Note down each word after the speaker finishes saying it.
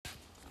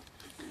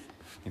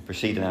We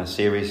proceed in our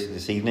series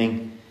this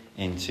evening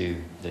into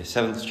the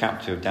 7th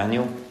chapter of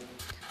Daniel.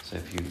 So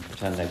if you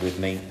turn there with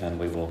me, and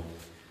we will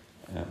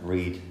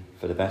read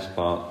for the best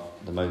part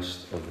the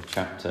most of the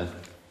chapter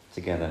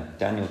together.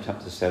 Daniel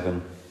chapter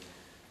 7.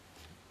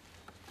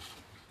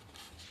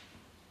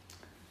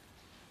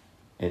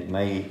 It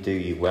may do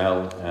you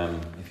well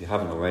if you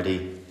haven't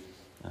already.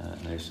 I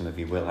know some of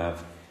you will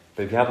have.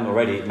 But if you haven't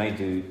already, it may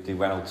do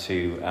well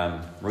to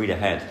read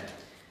ahead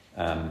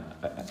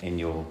in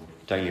your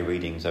daily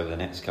readings over the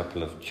next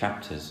couple of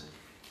chapters,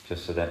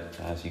 just so that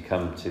as you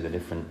come to the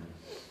different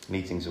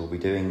meetings we'll be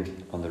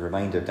doing on the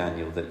remainder of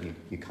Daniel, that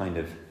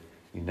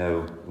you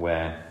know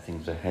where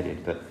things are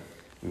headed. But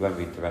we won't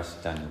read the rest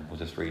of Daniel. We'll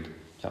just read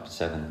chapter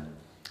 7.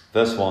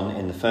 Verse 1,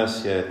 in the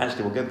first year...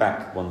 Actually, we'll go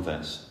back one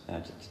verse,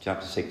 to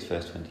chapter 6,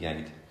 verse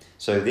 28.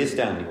 So this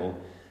Daniel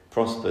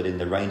prospered in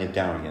the reign of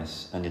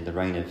Darius and in the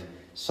reign of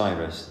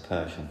Cyrus the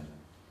Persian.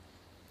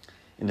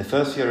 In the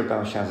first year of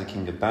Belshazzar,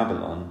 king of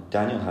Babylon,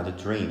 Daniel had a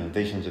dream and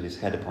visions of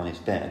his head upon his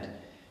bed.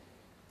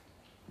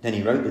 Then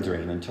he wrote the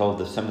dream and told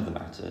the sum of the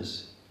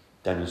matters.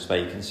 Daniel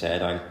spake and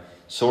said, I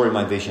saw in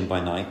my vision by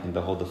night, and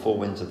behold, the four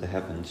winds of the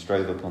heavens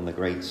strove upon the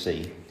great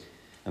sea,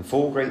 and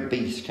four great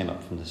beasts came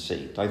up from the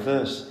sea,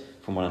 diverse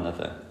from one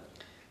another.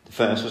 The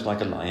first was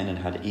like a lion and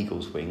had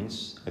eagle's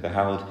wings. I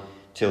beheld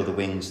till the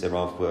wings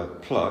thereof were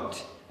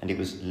plucked, and it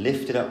was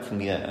lifted up from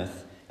the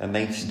earth and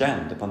made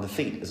stand upon the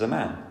feet as a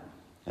man.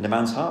 And a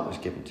man's heart was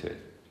given to it.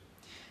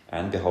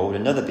 And behold,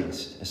 another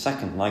beast, a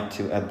second like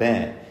to a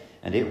bear,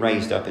 and it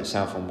raised up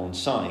itself on one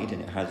side,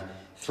 and it had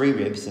 3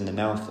 ribs in the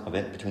mouth of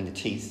it, between the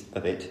teeth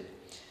of it.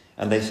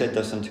 And they said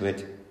thus unto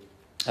it,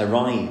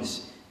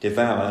 Arise,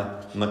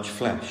 devour much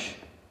flesh.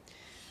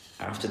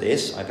 After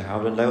this I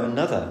beheld, and lo,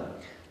 another,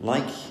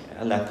 like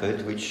a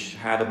leopard, which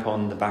had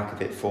upon the back of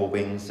it 4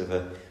 wings of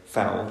a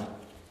fowl.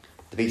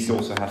 The beast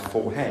also had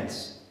 4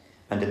 heads,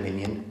 and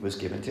dominion was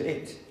given to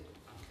it.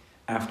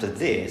 After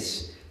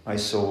this I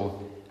saw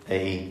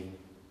in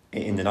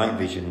the night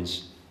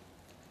visions,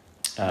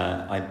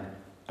 and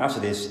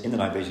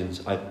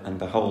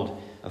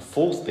behold, a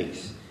 4th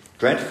beast,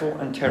 dreadful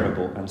and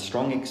terrible and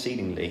strong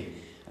exceedingly,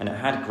 and it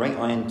had great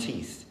iron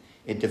teeth.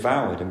 It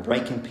devoured and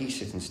brake in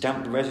pieces and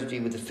stamped the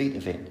residue with the feet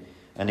of it,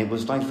 and it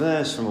was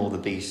diverse from all the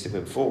beasts that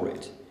were before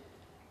it,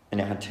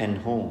 and it had 10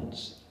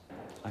 horns.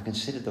 I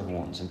considered the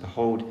horns, and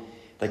behold,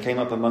 there came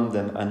up among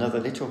them another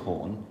little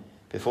horn,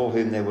 before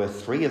whom there were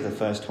 3 of the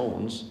first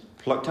horns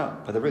plucked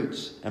up by the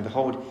roots. And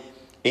behold,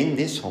 in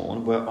this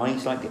horn were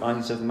eyes like the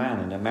eyes of man,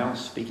 and a mouth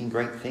speaking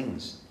great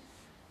things.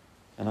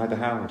 And I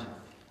beheld,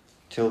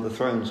 till the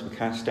thrones were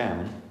cast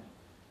down,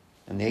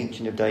 and the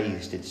Ancient of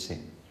Days did sit,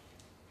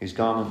 whose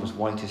garment was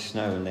white as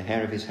snow, and the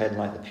hair of his head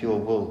like the pure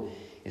wool.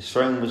 His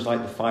throne was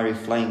like the fiery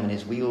flame, and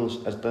his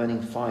wheels as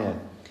burning fire.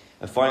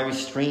 A fiery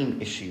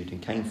stream issued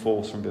and came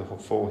forth from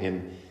before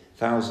him.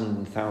 Thousands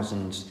and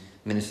thousands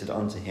ministered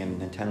unto him,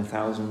 and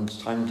 10,000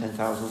 times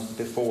 10,000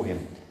 before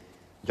him.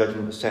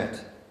 Judgment was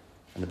set,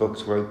 and the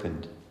books were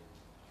opened.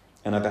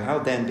 And I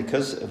beheld then,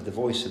 because of the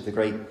voice of the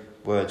great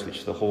words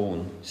which the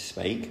horn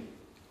spake,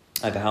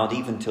 I beheld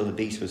even till the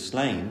beast was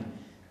slain,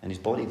 and his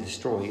body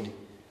destroyed,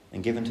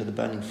 and given to the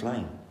burning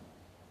flame.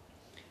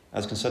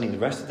 As concerning the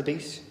rest of the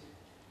beasts,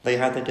 they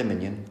had their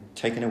dominion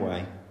taken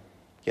away,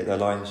 yet their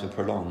lives were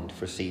prolonged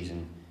for a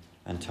season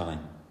and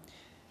time.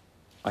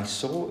 I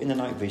saw in the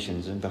night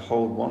visions, and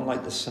behold, one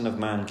like the Son of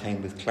Man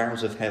came with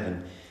clouds of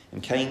heaven,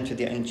 and came to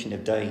the Ancient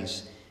of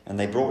Days, and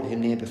they brought him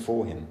near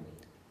before him.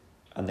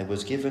 And there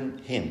was given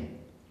him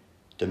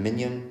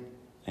dominion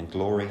and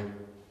glory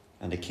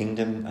and a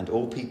kingdom, and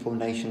all people,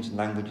 nations, and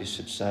languages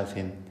should serve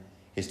him.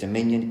 His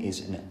dominion is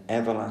an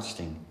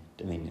everlasting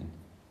dominion,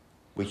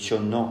 which shall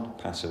not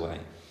pass away,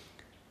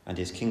 and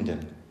his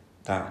kingdom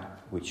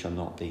that which shall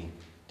not be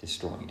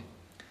destroyed.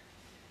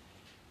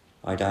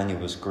 I, Daniel,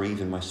 was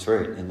grieved in my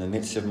spirit in the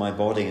midst of my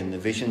body, and the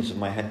visions of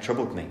my head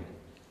troubled me.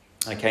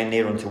 I came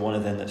near unto one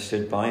of them that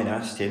stood by, and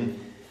asked him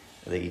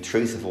the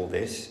truth of all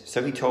this.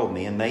 So he told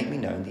me, and made me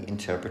known the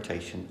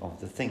interpretation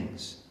of the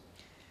things.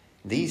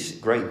 These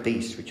great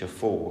beasts which are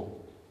 4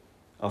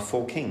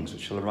 kings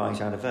which shall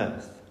arise out of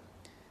earth.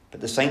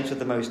 But the saints of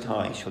the Most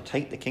High shall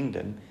take the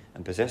kingdom,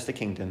 and possess the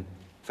kingdom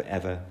for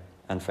ever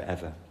and for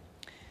ever.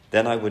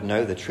 Then I would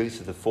know the truth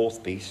of the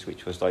 4th beast,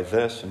 which was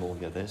diverse from all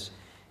the others,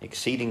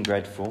 exceeding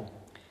dreadful,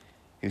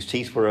 whose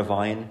teeth were of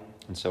iron,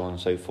 and so on and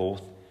so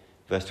forth.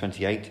 Verse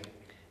 28,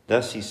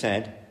 thus he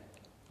said,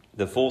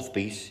 the 4th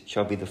beast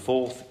shall be the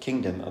 4th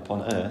kingdom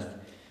upon earth,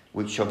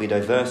 which shall be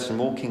diverse from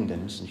all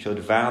kingdoms, and shall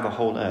devour the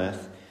whole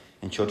earth,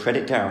 and shall tread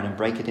it down and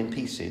break it in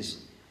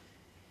pieces.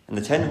 And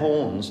the 10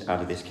 horns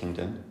out of this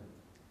kingdom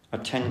are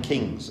 10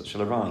 kings that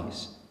shall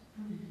arise.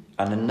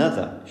 And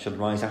another shall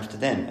rise after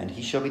them, and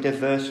he shall be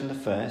diverse from the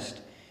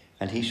first,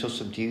 and he shall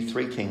subdue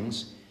 3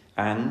 kings,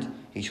 and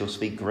he shall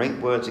speak great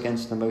words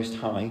against the Most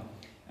High,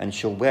 and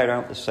shall wear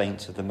out the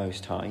saints of the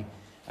Most High,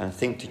 and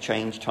think to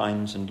change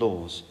times and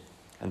laws,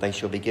 and they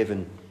shall be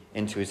given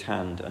into his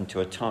hand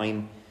unto a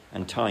time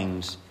and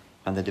times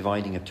and the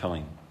dividing of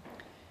time.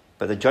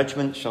 But the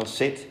judgment shall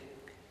sit,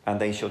 And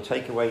they shall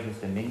take away his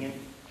dominion,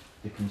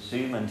 to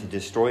consume and to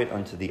destroy it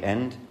unto the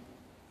end.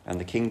 And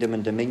the kingdom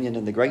and dominion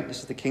and the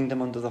greatness of the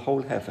kingdom under the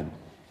whole heaven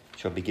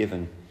shall be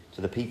given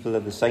to the people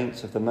of the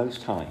saints of the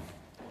Most High,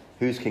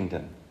 whose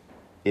kingdom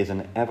is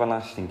an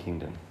everlasting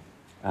kingdom,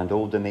 and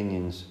all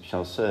dominions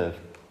shall serve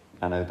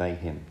and obey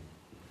him.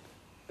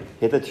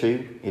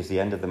 Hitherto is the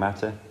end of the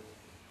matter.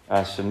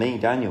 As for me,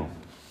 Daniel,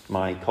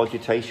 my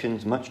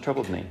cogitations much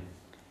troubled me,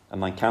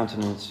 and my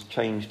countenance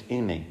changed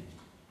in me,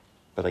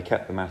 but I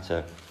kept the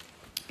matter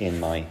in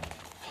my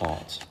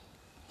heart.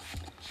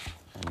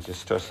 And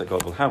just trust that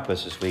God will help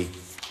us as we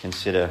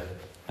consider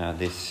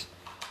this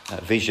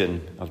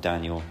vision of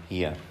Daniel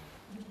here.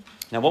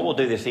 Now, what we'll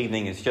do this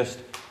evening is just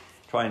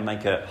try and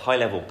make a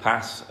high-level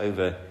pass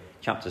over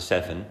chapter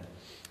 7.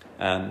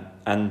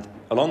 And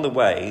along the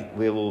way,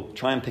 we will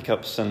try and pick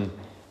up some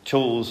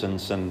tools and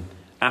some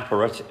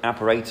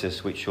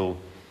apparatus which will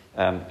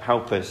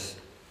help us.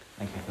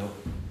 Thank you, Phil.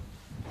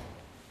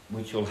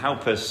 Which will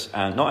help us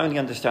not only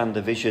understand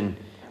the vision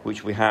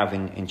which we have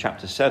in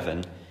chapter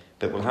 7,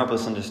 but will help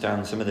us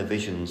understand some of the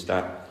visions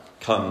that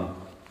come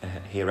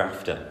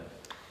hereafter.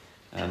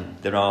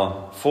 There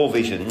are 4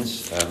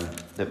 visions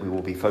that we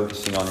will be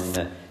focusing on in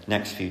the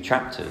next few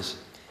chapters.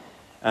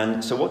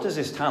 And so what does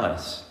this tell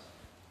us?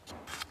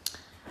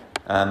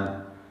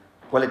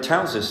 Well, it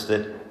tells us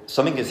that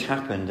something has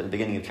happened at the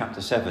beginning of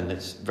chapter 7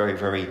 that's very,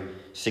 very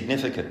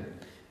significant.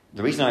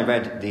 The reason I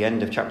read the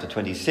end of chapter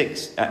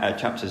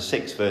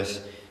 6,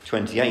 verse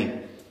 28,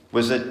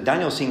 was that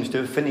Daniel seems to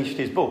have finished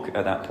his book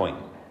at that point.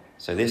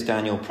 So this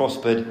Daniel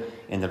prospered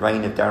in the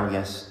reign of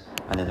Darius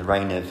and in the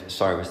reign of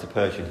Cyrus the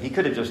Persian. He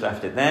could have just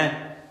left it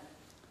there.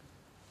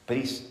 But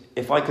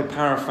if I could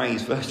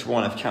paraphrase verse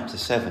 1 of chapter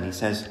 7, he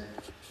says,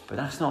 but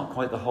that's not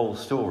quite the whole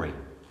story.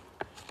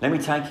 Let me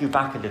take you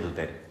back a little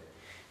bit.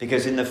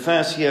 Because in the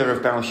first year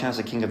of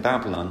Belshazzar, king of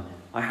Babylon,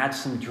 I had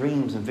some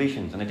dreams and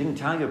visions, and I didn't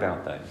tell you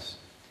about those.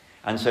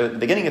 And so at the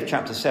beginning of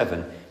chapter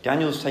 7,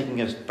 Daniel's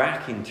taking us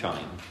back in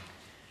time.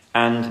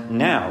 And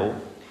now,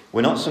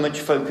 we're not so much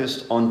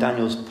focused on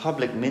Daniel's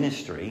public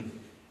ministry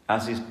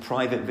as his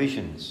private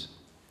visions.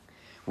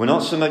 We're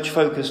not so much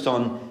focused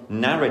on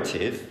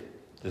narrative,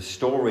 the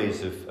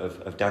stories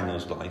of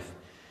Daniel's life,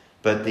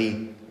 but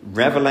the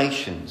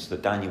revelations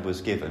that Daniel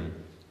was given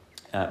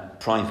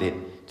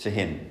private to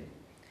him.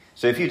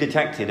 So if you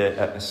detected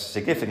a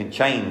significant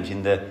change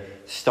in the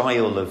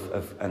style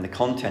and the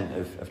content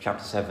of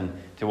chapter 7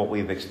 to what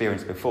we've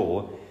experienced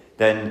before,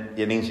 then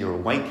it means you're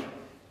awake,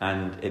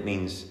 and it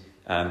means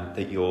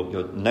that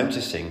you're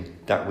noticing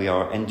that we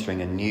are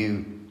entering a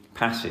new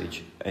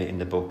passage in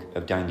the book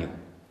of Daniel.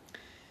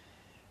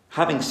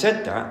 Having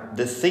said that,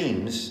 the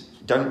themes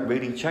don't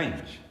really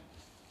change.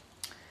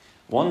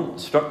 One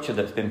structure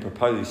that's been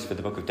proposed for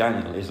the book of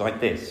Daniel is like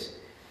this.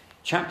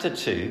 Chapter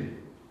 2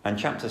 and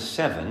chapter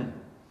 7,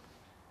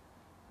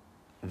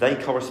 they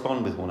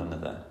correspond with one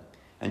another.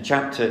 And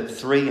chapter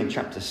 3 and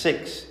chapter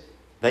 6,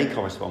 they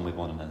correspond with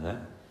one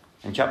another.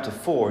 And chapter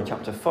 4 and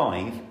chapter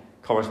 5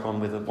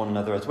 correspond with one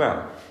another as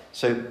well.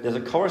 So there's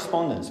a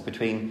correspondence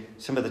between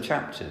some of the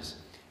chapters.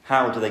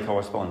 How do they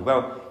correspond?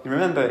 Well, you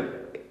remember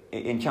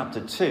in chapter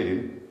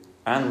 2,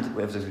 and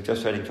as we've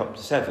just read in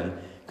chapter 7,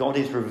 God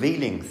is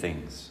revealing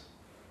things.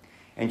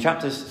 In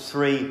chapters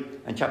 3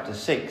 and chapter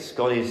 6,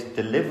 God is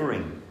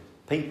delivering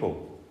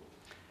people.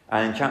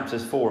 And in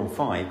chapters 4 and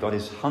 5, God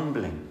is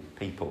humbling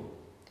people.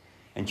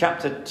 In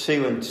chapter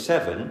 2 and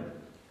 7,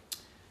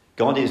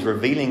 God is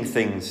revealing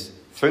things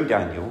through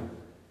Daniel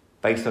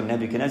based on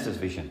Nebuchadnezzar's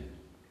vision.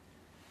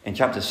 In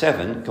chapter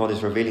 7, God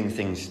is revealing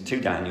things to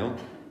Daniel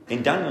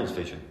in Daniel's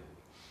vision.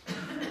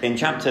 In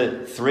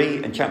chapter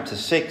 3 and chapter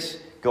 6,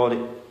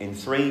 God in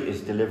 3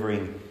 is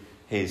delivering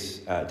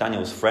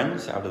Daniel's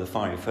friends out of the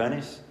fiery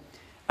furnace.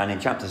 And in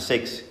chapter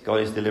 6, God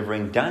is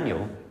delivering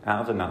Daniel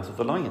out of the mouth of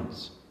the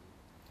lions.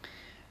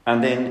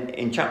 And then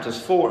in chapters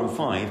 4 and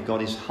 5,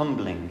 God is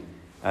humbling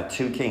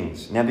 2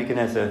 kings.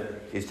 Nebuchadnezzar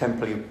is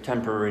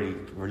temporarily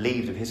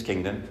relieved of his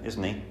kingdom,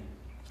 isn't he?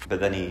 But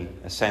then he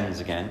ascends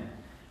again.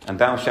 And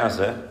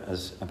Belshazzar,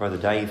 as my brother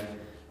Dave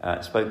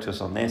spoke to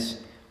us on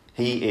this,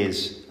 he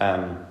is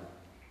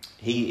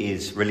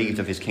relieved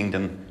of his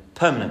kingdom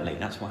permanently.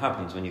 That's what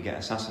happens when you get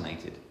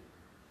assassinated.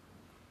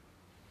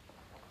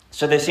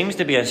 So there seems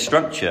to be a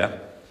structure,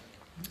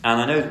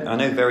 and I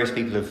know various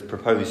people have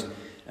proposed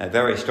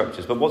various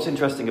structures, but what's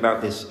interesting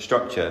about this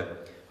structure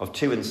of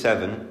 2 and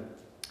 7,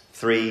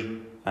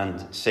 3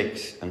 and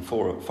 6 and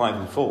 4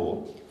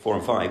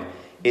 and 5,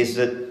 is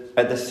that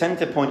at the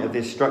centre point of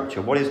this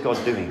structure, what is God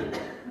doing?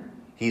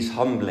 He's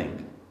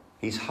humbling.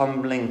 He's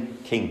humbling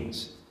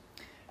kings,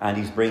 and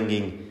he's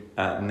bringing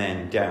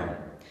men down.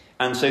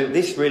 And so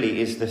this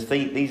really is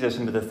these are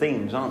some of the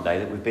themes, aren't they,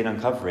 that we've been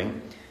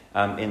uncovering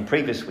in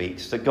previous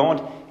weeks, that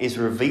God is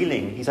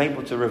revealing. He's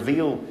able to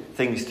reveal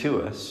things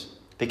to us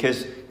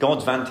because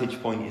God's vantage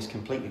point is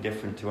completely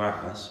different to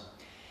ours.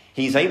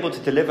 He's able to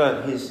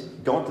deliver his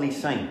godly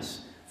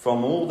saints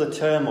from all the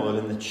turmoil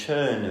and the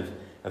churn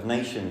of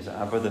nations that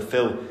our brother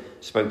Phil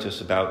spoke to us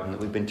about and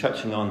that we've been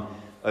touching on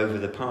over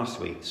the past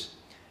weeks.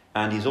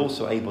 and he's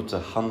also able to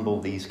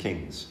humble these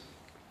kings.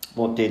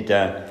 What did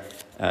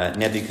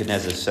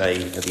Nebuchadnezzar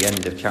say at the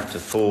end of chapter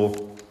 4?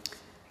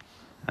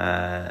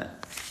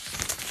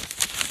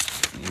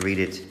 You read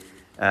it.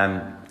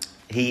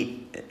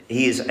 He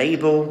is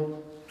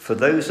able, for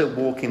those that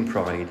walk in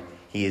pride,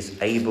 he is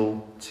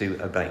able to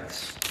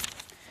abase.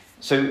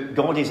 So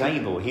God is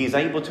able. He is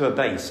able to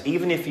abase.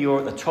 Even if you're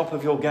at the top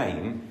of your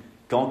game,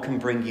 God can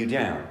bring you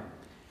down.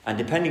 And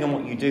depending on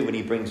what you do when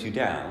he brings you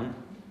down,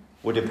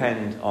 will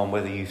depend on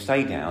whether you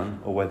stay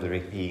down or whether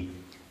he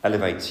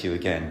elevates you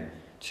again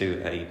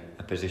to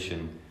a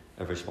position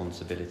of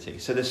responsibility.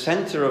 So the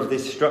centre of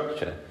this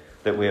structure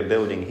that we're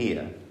building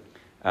here,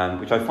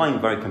 which I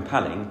find very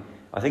compelling,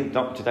 I think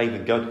Dr.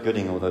 David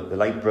Gooding, or the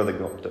late brother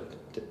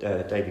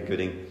David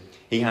Gooding,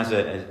 he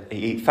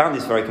found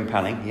this very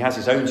compelling. He has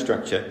his own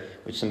structure,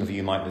 which some of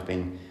you might have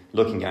been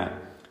looking at.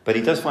 But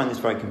he does find this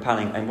very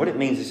compelling. And what it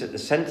means is at the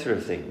centre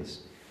of things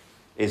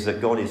is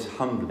that God is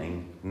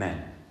humbling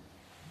men.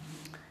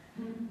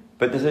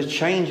 But there's a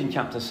change in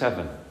chapter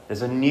 7.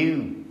 There's a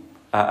new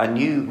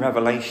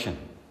revelation,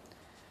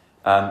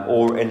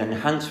 or an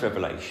enhanced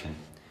revelation.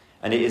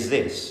 And it is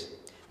this,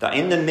 that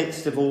in the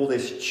midst of all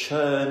this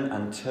churn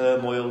and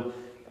turmoil,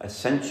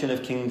 ascension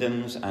of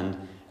kingdoms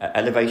and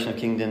elevation of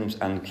kingdoms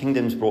and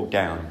kingdoms brought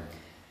down,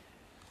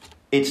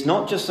 it's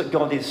not just that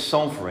God is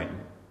sovereign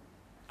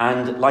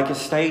and like a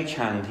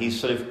stagehand, he's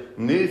sort of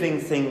moving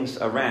things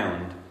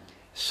around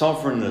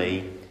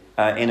sovereignly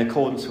in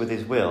accordance with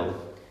his will.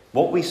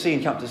 What we see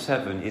in chapter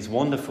 7 is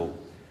wonderful.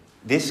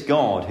 This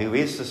God, who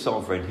is the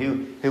sovereign,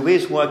 who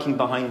is working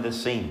behind the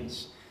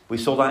scenes. We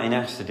saw that in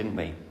Esther, didn't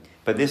we?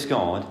 But this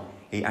God,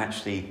 he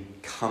actually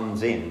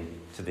comes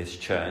in to this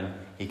churn.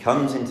 He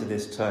comes into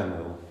this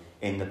turmoil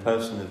in the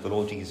person of the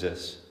Lord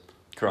Jesus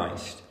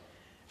Christ.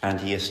 And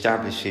he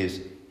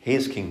establishes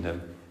his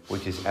kingdom,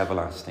 which is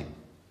everlasting.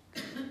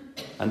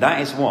 And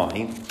that is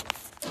why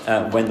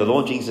when the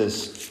Lord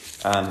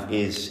Jesus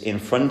is in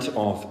front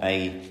of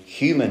a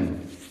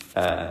human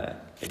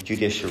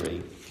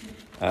judiciary,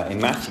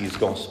 in Matthew's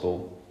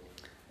Gospel,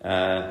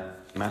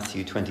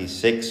 Matthew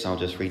 26, I'll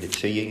just read it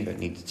to you, you don't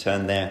need to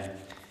turn there.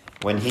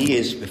 When he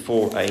is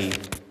before a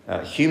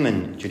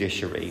human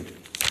judiciary,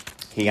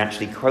 he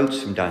actually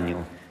quotes from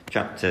Daniel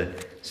chapter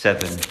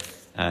 7,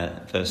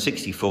 verse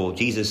 64.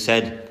 Jesus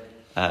said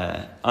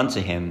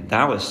unto him,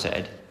 Thou hast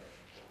said,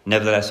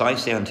 nevertheless I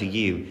say unto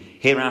you,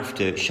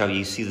 hereafter shall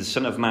ye see the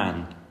Son of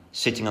Man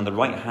sitting on the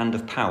right hand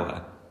of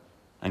power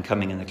and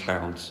coming in the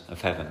clouds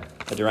of heaven.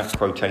 A direct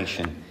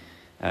quotation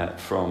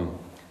from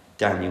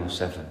Daniel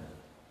 7.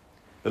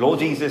 The Lord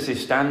Jesus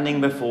is standing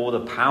before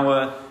the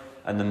power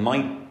and the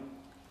might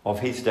of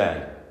his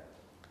day.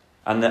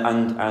 And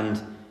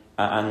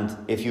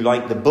if you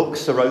like, the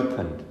books are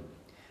opened.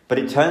 But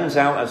it turns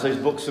out, as those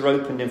books are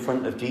opened in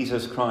front of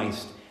Jesus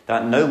Christ,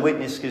 that no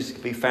witness is to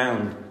be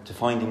found to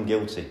find him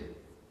guilty.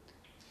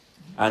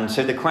 And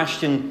so the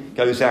question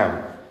goes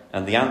out,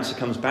 and the answer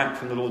comes back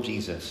from the Lord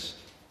Jesus.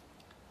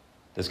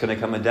 There's going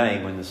to come a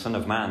day when the Son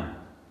of Man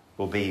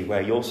will be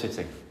where you're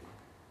sitting.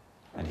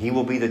 And he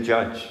will be the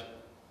judge.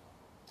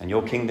 And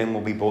your kingdom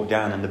will be brought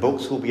down. And the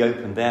books will be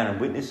opened there. And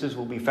witnesses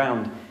will be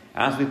found,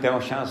 as with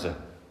Belshazzar.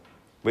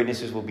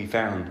 Witnesses will be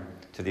found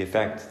to the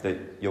effect that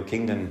your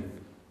kingdom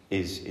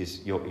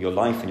is your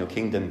life and your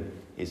kingdom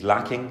is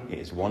lacking. It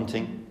is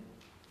wanting.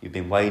 You've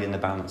been weighed in the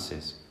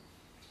balances.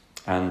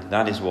 And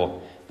that is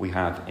what we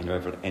have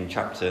in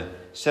chapter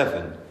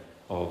 7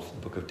 of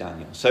the book of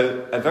Daniel.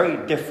 So a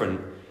very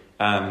different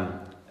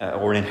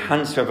or an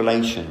enhanced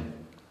revelation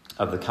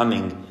of the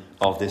coming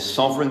of this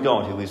sovereign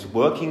God who is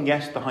working,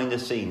 yes, behind the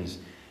scenes,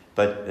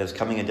 but there's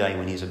coming a day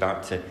when he's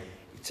about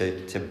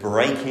to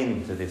break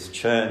into this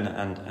churn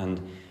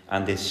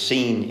and this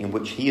scene in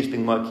which he has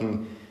been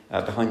working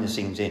behind the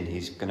scenes in.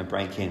 He's going to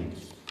break in.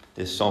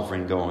 This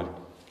sovereign God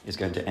is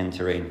going to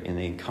enter in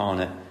the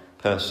incarnate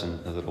person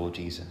of the Lord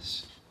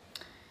Jesus.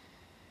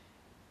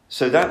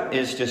 So that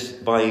is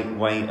just by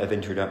way of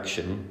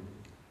introduction.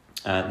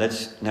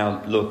 Let's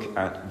now look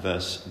at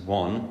verse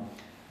 1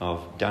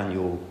 of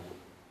Daniel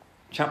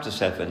chapter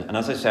 7. And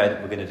as I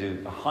said, we're going to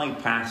do a high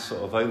pass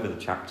sort of over the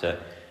chapter.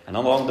 And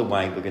along the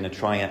way, we're going to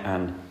try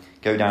and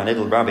go down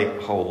little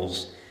rabbit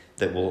holes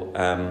that will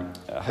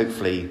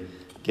hopefully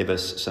give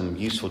us some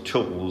useful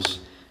tools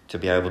to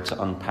be able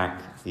to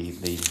unpack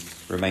the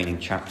remaining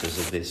chapters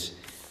of this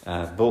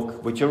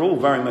book, which are all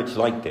very much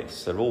like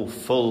this. They're all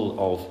full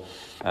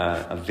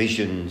of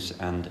visions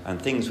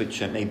and things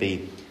which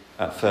maybe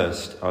at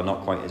first are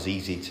not quite as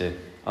easy to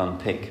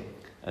unpick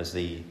as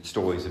the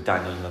stories of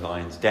Daniel in the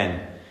lion's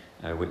den,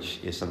 which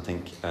is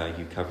something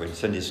you cover in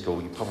Sunday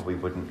school. You probably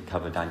wouldn't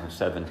cover Daniel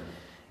 7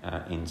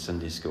 in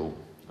Sunday school.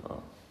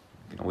 Well,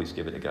 you can always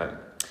give it a go.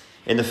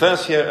 In the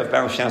first year of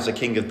Belshazzar,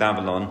 king of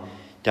Babylon,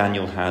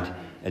 Daniel had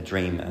a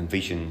dream and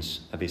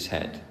visions of his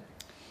head.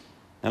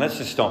 Now let's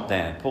just stop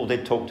there. Paul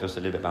did talk to us a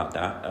little bit about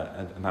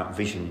that, about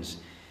visions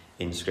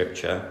in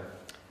Scripture.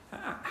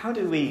 How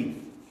do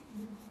we...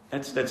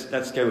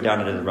 Let's go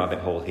down a little rabbit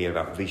hole here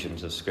about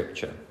visions of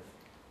Scripture.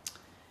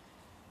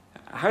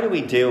 How do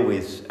we deal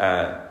with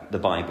the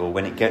Bible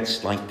when it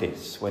gets like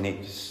this, when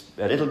it's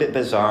a little bit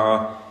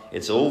bizarre,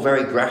 it's all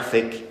very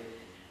graphic.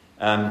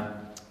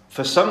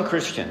 For some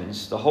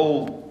Christians, the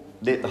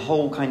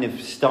whole kind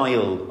of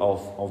style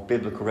of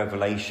biblical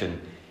revelation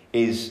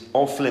is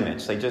off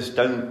limits. They just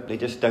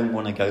don't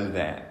want to go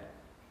there.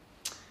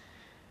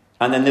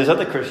 And then there's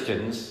other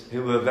Christians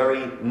who are very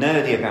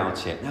nerdy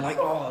about it. They're like,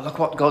 oh, look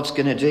what God's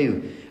going to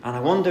do. And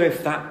I wonder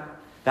if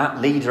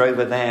that leader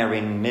over there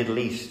in Middle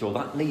East or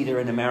that leader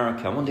in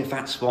America, I wonder if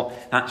that's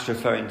what that's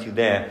referring to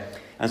there.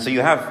 And so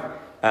you have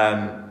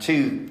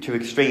two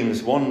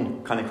extremes.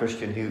 One kind of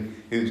Christian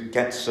who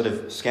gets sort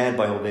of scared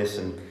by all this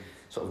and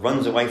sort of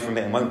runs away from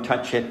it and won't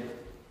touch it.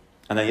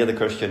 And then the other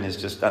Christian is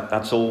just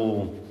that's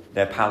all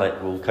their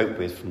palate will cope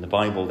with from the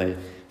Bible. They're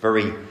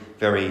very,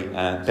 very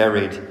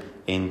buried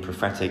in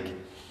prophetic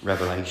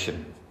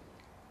revelation.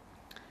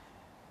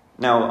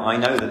 Now, I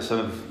know that some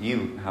of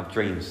you have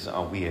dreams that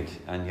are weird,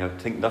 and you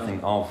think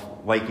nothing of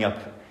waking up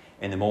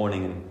in the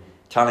morning and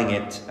telling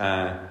it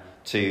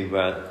to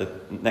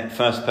the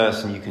first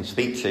person you can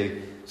speak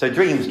to. So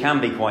dreams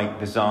can be quite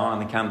bizarre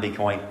and they can be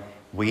quite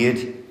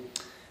weird.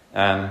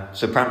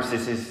 So perhaps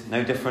this is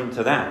no different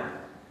to that.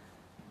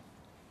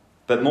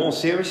 But more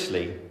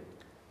seriously,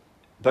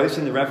 both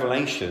in the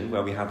Revelation,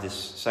 where we have this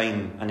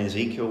same, and in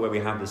Ezekiel, where we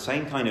have the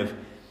same kind of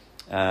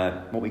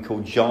what we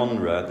call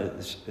genre,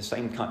 the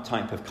same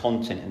type of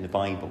content in the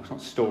Bible. It's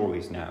not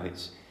stories now,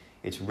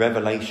 it's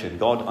revelation,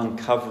 God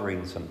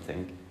uncovering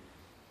something.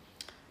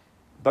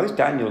 Both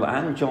Daniel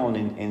and John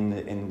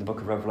in the book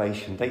of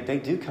Revelation, they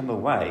do come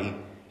away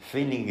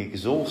feeling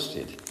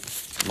exhausted.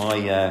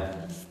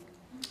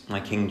 My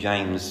King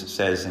James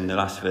says in the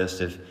last verse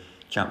of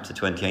chapter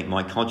 28,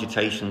 my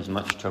cogitations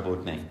much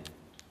troubled me.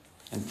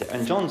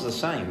 And John's the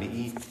same.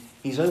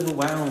 He's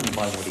overwhelmed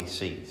by what he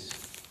sees.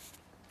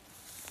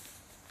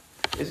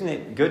 Isn't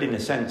it good in the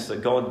sense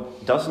that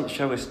God doesn't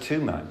show us too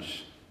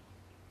much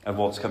of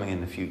what's coming in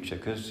the future,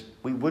 because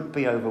we would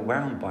be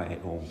overwhelmed by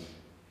it all.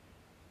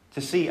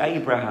 To see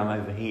Abraham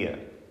over here,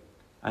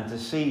 and to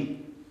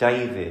see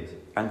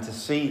David, and to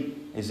see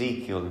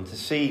Ezekiel, and to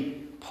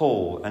see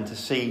Paul, and to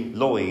see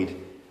Lloyd,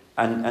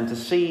 and to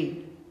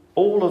see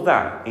all of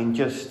that in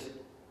just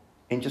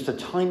a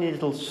tiny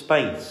little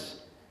space,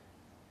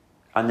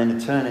 and then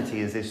eternity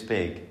is this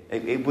big.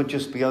 It would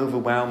just be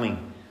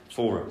overwhelming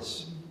for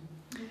us.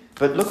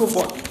 But look at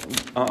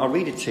what, I'll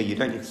read it to you, you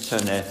don't need to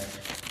turn there.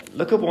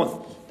 Look at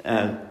what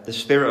the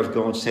Spirit of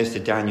God says to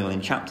Daniel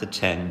in chapter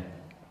 10.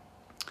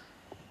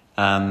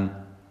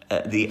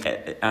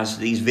 As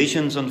these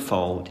visions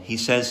unfold, he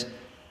says,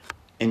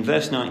 in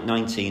verse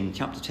 19,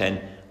 chapter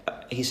 10,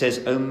 he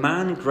says, O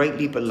man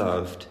greatly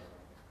beloved,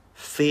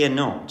 fear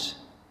not,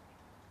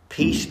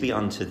 peace be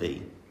unto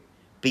thee.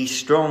 Be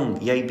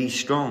strong, yea, be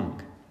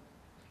strong.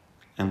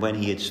 And when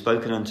he had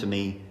spoken unto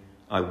me,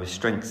 I was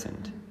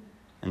strengthened,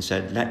 and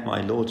said, let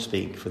my Lord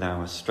speak, for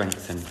thou hast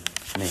strengthened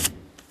me.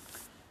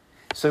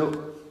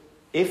 So,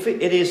 if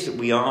it is that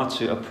we are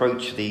to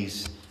approach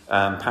these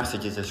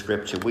passages of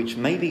Scripture, which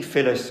maybe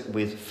fill us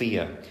with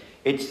fear,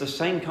 it's the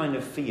same kind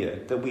of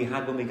fear that we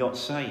had when we got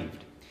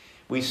saved.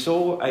 We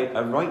saw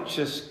a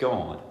righteous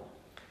God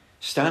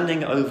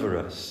standing over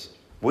us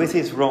with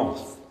his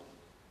wrath,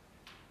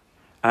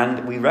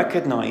 and we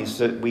recognized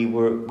that we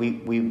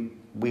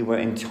were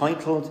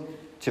entitled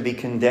to be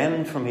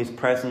condemned from his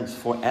presence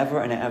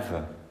forever and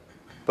ever.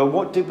 But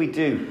what did we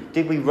do?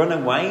 Did we run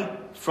away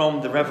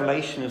from the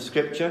revelation of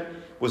Scripture?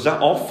 Was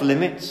that off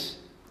limits?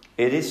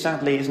 It is,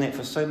 sadly, isn't it,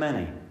 for so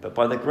many. But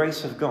by the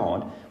grace of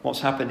God, what's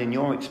happened in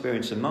your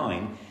experience and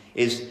mine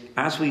is,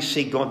 as we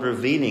see God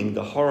revealing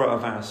the horror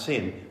of our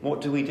sin,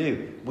 what do?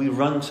 We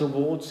run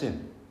towards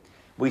him.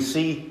 We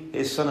see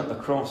his Son at the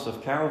cross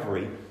of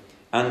Calvary,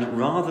 and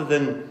rather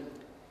than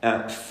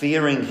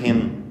fearing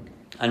him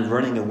and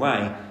running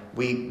away,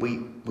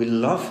 we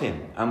love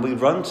him and we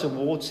run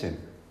towards him,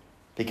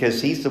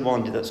 because he's the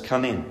one that's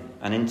come in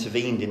and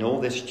intervened in all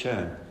this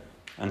churn,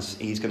 and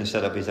he's going to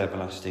set up his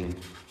everlasting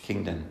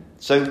kingdom.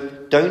 So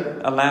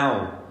don't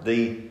allow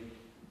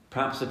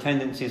perhaps the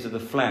tendencies of the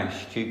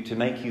flesh to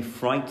make you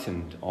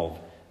frightened of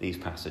these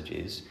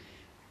passages.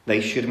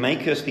 They should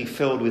make us be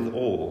filled with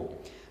awe,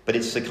 but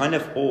it's the kind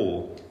of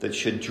awe that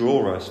should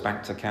draw us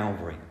back to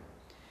Calvary.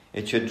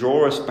 It should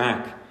draw us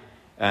back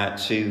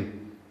to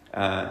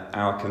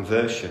our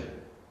conversion,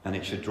 and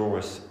it should draw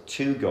us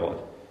to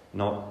God,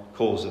 not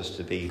cause us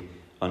to be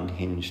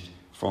unhinged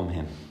from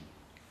him.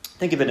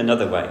 Think of it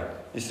another way.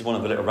 This is one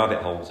of the little rabbit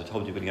holes. I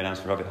told you we're going to go down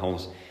some rabbit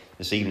holes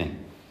this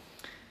evening.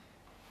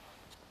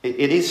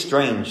 It is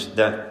strange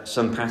that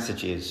some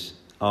passages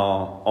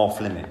are off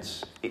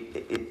limits. Do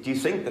you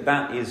think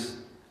that is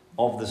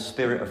of the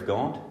Spirit of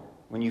God,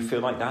 when you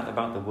feel like that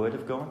about the Word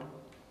of God?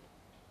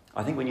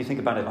 I think when you think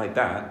about it like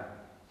that,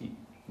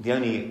 the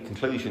only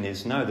conclusion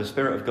is no, the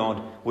Spirit of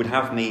God would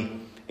have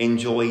me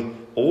enjoy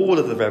all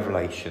of the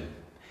revelation.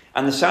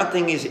 And the sad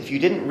thing is, if you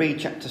didn't read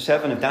chapter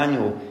 7 of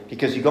Daniel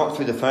because you got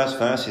through the first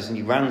verses and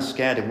you ran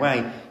scared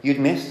away, you'd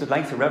miss the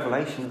later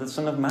revelation of the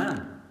Son of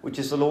Man, which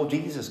is the Lord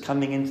Jesus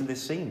coming into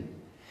this scene.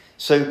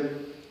 So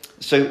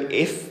So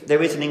if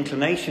there is an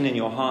inclination in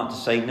your heart to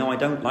say, no, I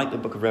don't like the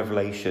book of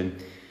Revelation,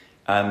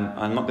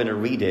 I'm not going to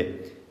read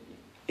it,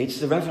 it's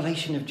the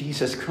revelation of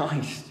Jesus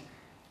Christ.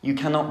 You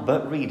cannot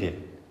but read it.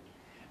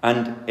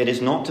 And it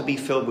is not to be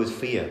filled with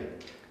fear,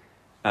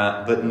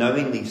 but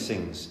knowing these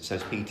things,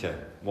 says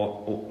Peter,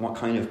 what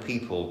kind of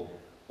people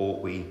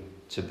ought we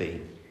to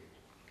be?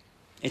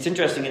 It's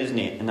interesting, isn't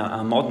it, in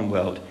our modern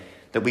world,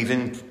 that we've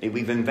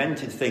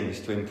invented things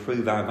to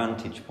improve our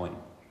vantage point.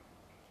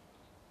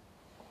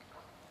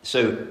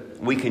 So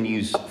we can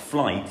use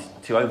flight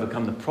to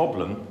overcome the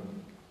problem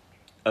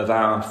of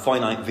our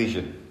finite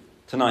vision.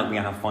 Tonight we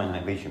have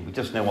finite vision. We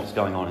just know what's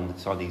going on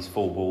inside these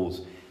four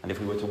walls. And if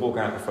we were to walk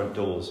out the front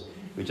doors,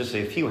 we'd just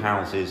see a few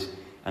houses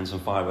and some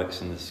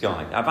fireworks in the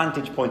sky. Our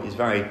vantage point is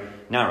very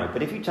narrow.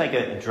 But if you take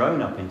a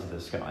drone up into the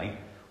sky,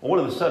 all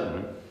of a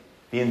sudden,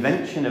 the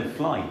invention of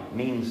flight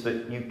means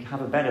that you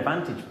have a better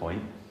vantage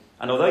point.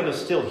 And although you're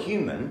still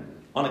human,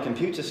 on a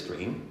computer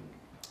screen,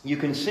 you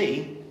can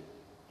see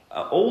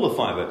all the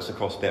fireworks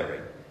across Bury,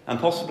 and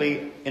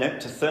possibly,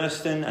 to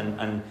Thurston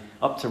and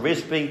up to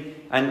Risby,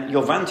 and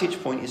your vantage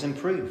point is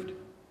improved.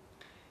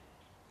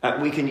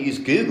 We can use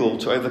Google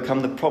to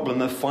overcome the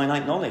problem of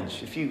finite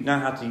knowledge. If you know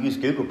how to use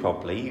Google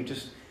properly, you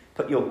just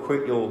put your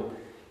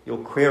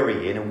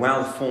query in, a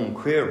well-formed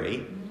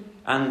query,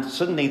 and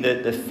suddenly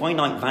the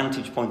finite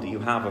vantage point that you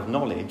have of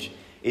knowledge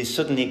is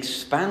suddenly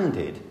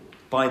expanded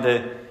by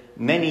the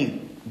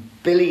many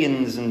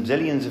billions and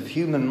zillions of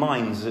human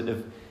minds that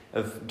have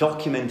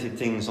documented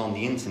things on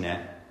the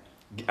internet,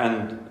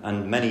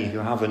 and many who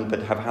haven't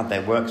but have had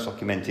their works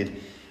documented,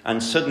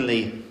 and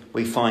suddenly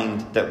we find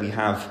that we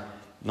have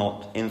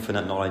not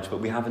infinite knowledge, but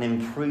we have an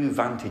improved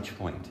vantage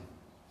point.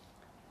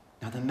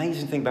 Now, the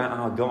amazing thing about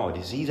our God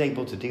is he's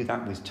able to do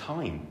that with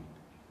time.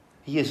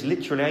 He is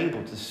literally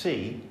able to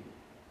see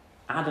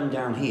Adam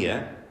down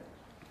here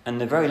and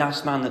the very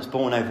last man that's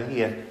born over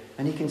here,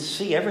 and he can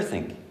see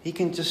everything. He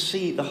can just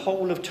see the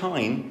whole of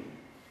time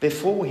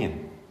before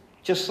him.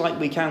 Just like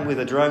we can with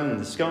a drone in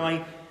the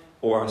sky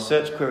or our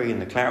search query in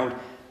the cloud,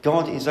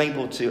 God is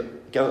able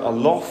to go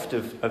aloft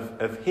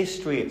of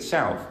history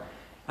itself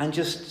and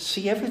just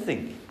see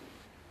everything.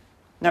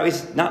 Now,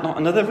 is that not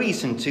another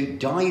reason to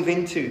dive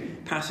into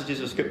passages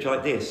of Scripture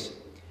like this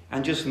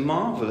and just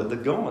marvel at the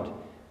God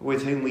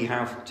with whom we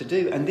have to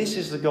do? And this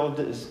is the God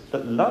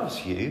that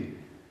loves you,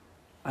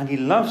 and he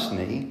loves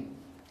me,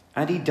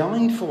 and he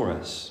died for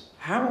us.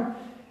 How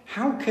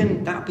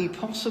can that be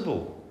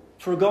possible?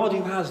 For a God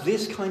who has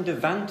this kind of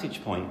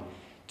vantage point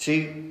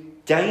to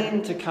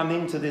deign to come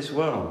into this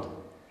world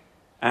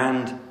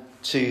and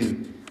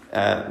to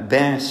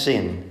bear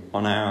sin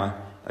on our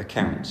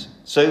account.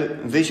 So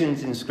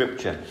visions in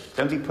Scripture,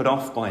 don't be put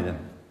off by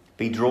them.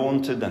 Be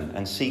drawn to them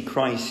and see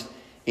Christ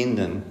in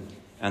them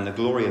and the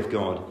glory of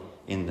God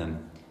in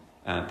them.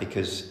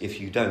 Because if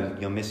you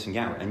don't, you're missing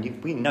out.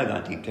 And we know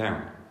that deep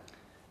down.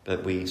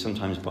 But we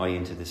sometimes buy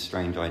into this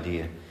strange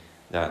idea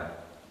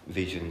that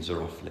visions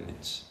are off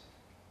limits.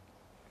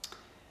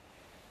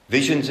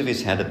 Visions of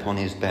his head upon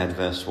his bed,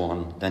 verse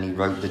 1. Then he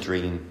wrote the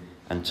dream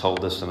and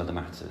told us some of the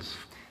matters.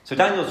 So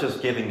Daniel's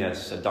just giving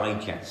us a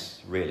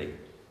digest, really.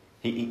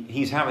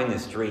 He's having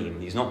this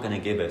dream. He's not going to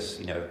give us,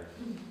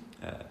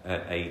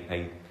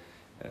 a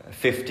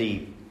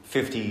 50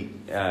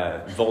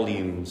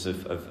 volumes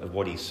of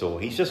what he saw.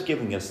 He's just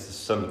giving us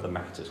some of the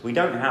matters. We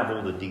don't have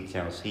all the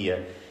details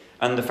here.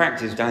 And the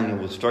fact is, Daniel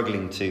was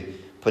struggling to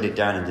put it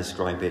down and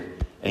describe it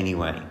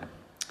anyway.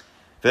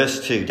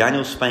 Verse 2,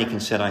 Daniel spake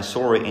and said, I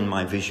saw it in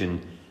my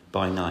vision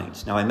by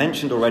night. Now, I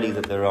mentioned already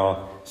that there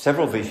are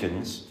several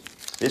visions.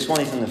 This one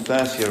is in the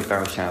first year of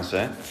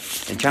Belshazzar.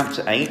 In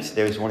chapter 8,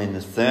 there is one in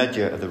the third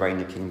year of the reign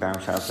of King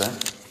Belshazzar.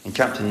 In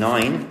chapter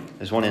 9,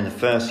 there's one in the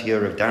first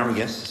year of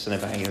Darius, the son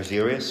of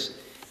Ahasuerus.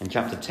 In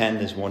chapter 10,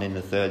 there's one in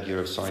the third year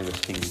of Cyrus,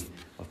 king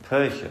of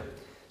Persia.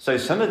 So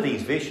some of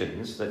these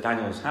visions that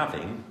Daniel's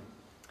having,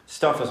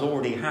 stuff has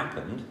already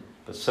happened,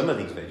 but some of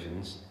these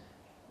visions,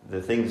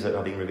 the things that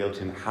are being revealed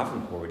to him,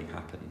 haven't already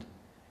happened.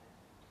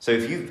 So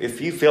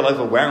if you feel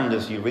overwhelmed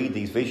as you read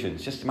these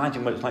visions, just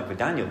imagine what it's like for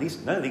Daniel.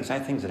 None of these are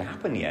things that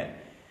happened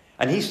yet.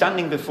 And he's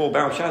standing before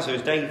Belshazzar,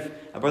 as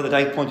Brother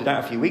Dave pointed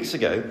out a few weeks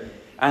ago,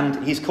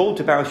 and he's called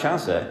to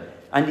Belshazzar,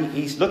 and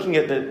he's looking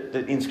at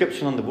the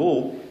inscription on the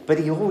wall, but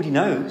he already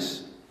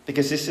knows,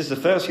 because this is the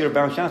first year of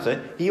Belshazzar,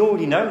 he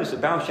already knows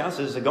that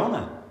Belshazzar is a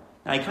goner.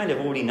 Now, he kind of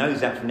already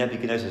knows that from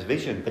Nebuchadnezzar's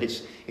vision, but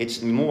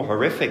it's more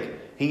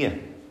horrific here.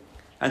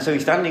 And so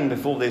he's standing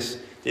before this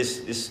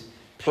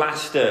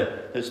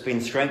plaster that's been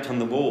scraped on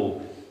the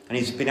wall, and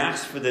he's been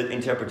asked for the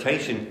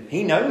interpretation.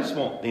 He knows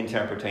what the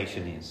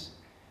interpretation is,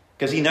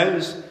 because he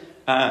knows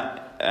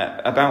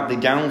about the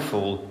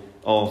downfall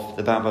of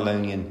the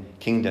Babylonian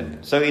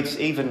kingdom. So it's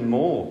even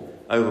more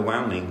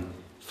overwhelming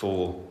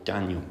for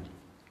Daniel.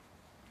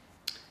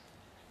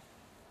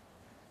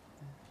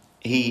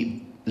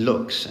 He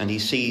looks and he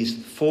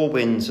sees four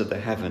winds of the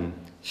heaven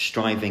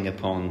striving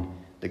upon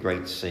the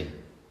great sea.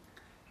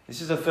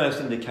 This is the first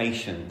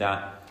indication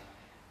that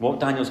what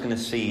Daniel's going to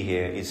see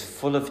here is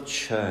full of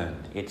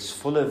churn. It's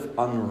full of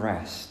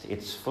unrest.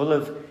 It's full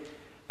of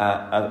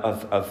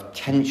of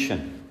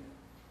tension.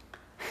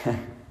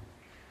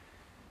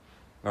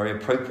 Very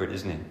appropriate,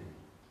 isn't it?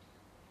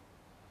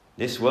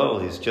 This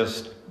world is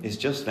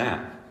just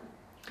that.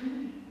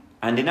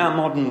 And in our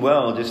modern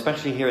world,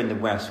 especially here in the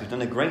West, we've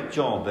done a great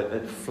job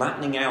at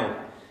flattening out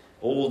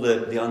all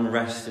the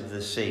unrest of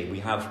the sea. We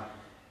have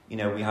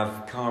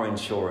car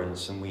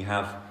insurance, and we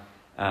have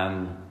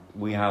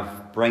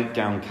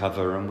breakdown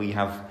cover, and we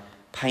have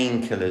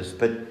painkillers.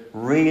 But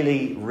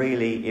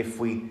really, if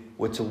we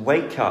were to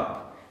wake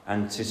up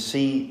and to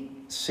see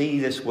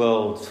this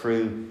world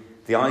through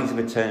the eyes of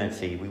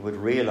eternity, we would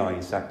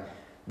realise that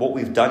what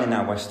we've done in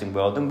our Western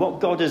world and what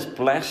God has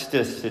blessed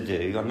us to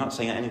do, I'm not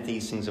saying any of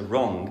these things are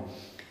wrong,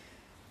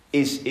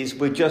 is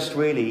we're just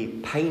really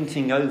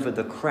painting over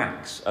the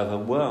cracks of a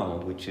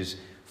world which is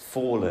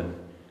fallen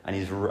and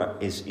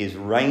is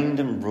reigned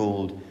and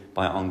ruled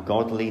by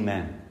ungodly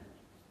men,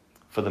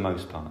 for the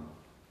most part.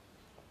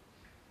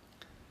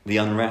 The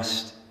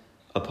unrest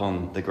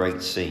upon the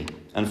great sea.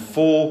 And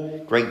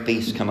 4 great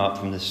beasts come up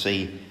from the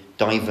sea,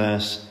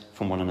 diverse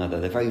from one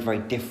another. They're very, very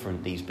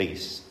different, these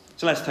beasts.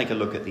 So let's take a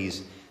look at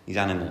these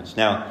animals.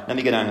 Now, let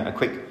me go down a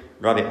quick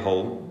rabbit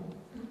hole,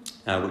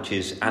 which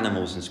is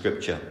animals in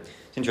Scripture.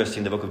 It's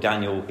interesting, the book of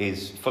Daniel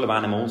is full of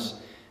animals.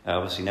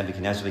 Obviously,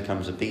 Nebuchadnezzar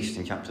becomes a beast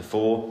in chapter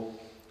 4.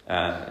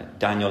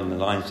 Daniel and the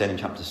lion's den in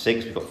chapter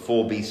 6. We've got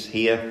 4 beasts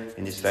here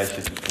in this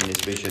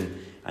vision.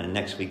 And in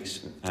next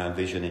week's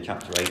vision in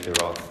chapter 8,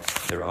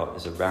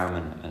 there's a ram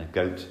and a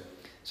goat.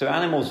 So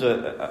animals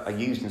are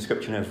used in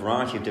Scripture in a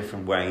variety of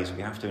different ways.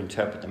 We have to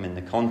interpret them in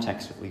the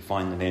context that we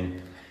find them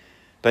in.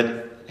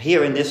 But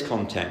here in this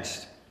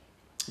context,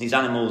 these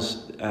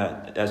animals,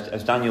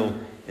 as Daniel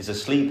is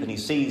asleep and he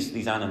sees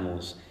these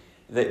animals,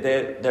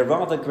 they're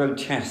rather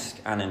grotesque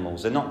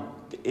animals. They're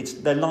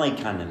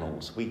like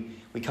animals.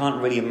 We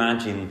can't really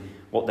imagine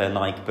what they're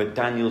like, but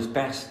Daniel's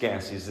best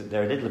guess is that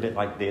they're a little bit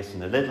like this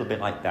and a little bit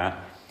like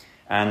that,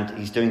 and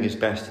he's doing his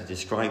best to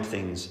describe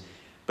things.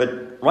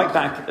 But right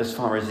back as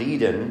far as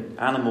Eden,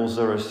 animals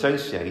are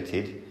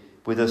associated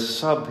with a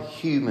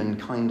subhuman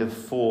kind of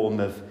form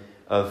of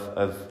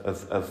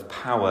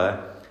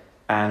power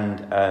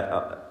and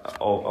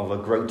of a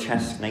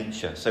grotesque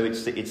nature. So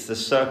it's the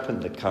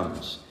serpent that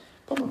comes,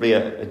 probably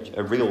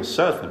a real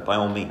serpent by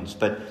all means.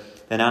 But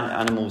then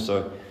animals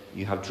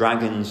you have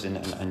dragons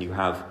and you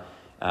have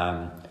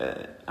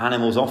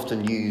animals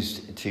often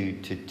used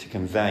to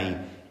convey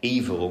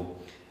evil.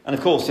 And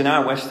of course, in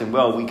our Western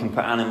world, we can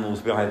put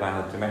animals, we either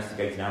have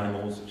domesticated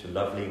animals, which are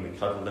lovely, and we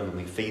cuddle them and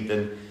we feed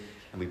them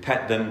and we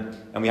pet them.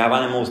 And we have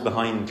animals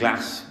behind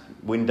glass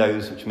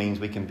windows, which means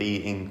we can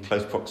be in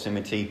close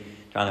proximity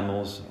to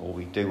animals, or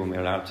we do when we're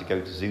allowed to go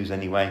to zoos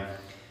anyway.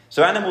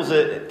 So animals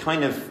are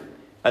kind of,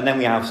 and then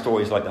we have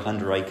stories like the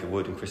 100 Acre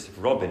Wood and Christopher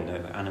Robin.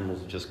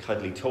 Animals are just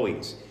cuddly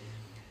toys.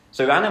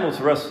 So animals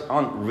for us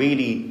aren't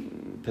really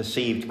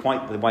perceived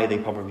quite the way they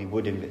probably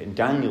would in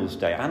Daniel's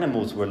day.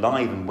 Animals were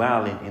alive and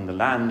well in the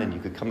land, and you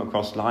could come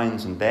across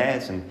lions and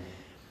bears, and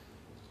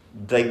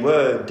they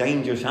were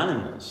dangerous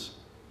animals.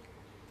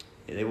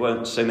 There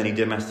weren't so many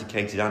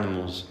domesticated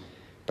animals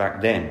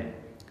back then.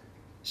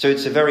 So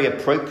it's a very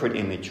appropriate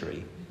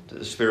imagery that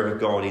the Spirit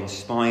of God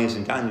inspires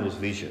in Daniel's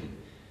vision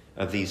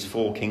of these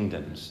 4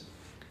 kingdoms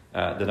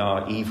that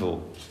are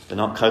evil. They're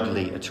not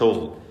cuddly at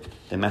all.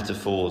 They're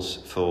metaphors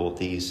for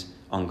these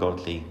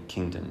ungodly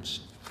kingdoms.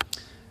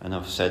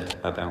 Enough said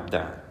about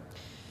that.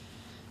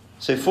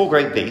 So 4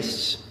 great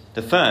beasts.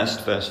 The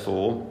first, verse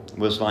 4,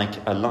 was like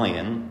a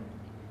lion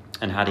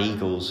and had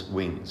eagle's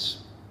wings.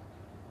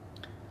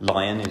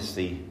 Lion is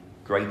the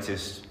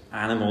greatest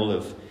animal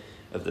of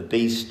the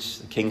beasts,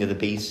 the king of the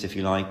beasts, if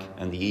you like,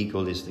 and the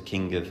eagle is the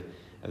king of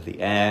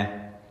the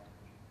air.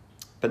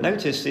 But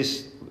notice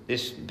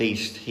this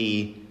beast,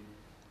 he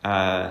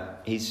has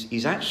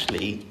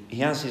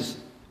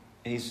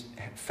his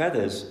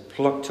feathers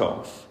plucked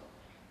off,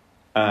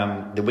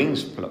 the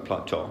wings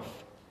plucked off.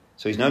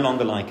 So he's no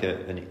longer like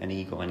an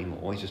eagle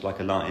anymore. He's just like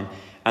a lion.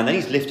 And then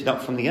he's lifted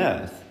up from the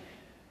earth.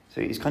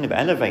 So he's kind of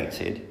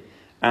elevated.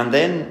 And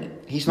then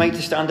he's made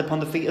to stand upon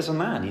the feet as a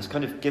man. He's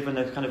kind of given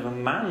a kind of a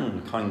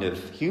man kind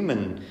of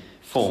human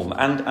form.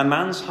 And a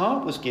man's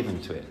heart was given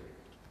to it.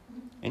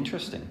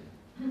 Interesting.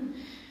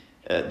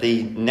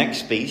 The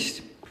next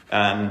beast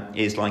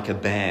is like a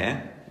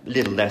bear. A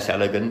little less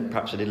elegant,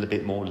 perhaps a little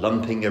bit more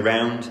lumping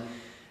around.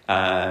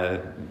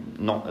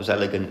 Not as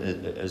elegant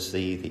as the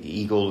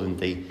eagle and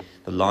the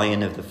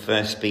lion of the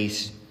first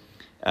beast.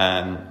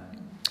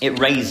 It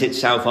raises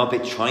itself up,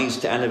 it tries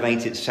to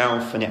elevate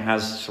itself, and it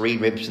has 3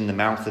 ribs in the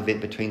mouth of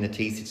it between the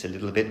teeth. It's a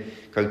little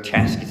bit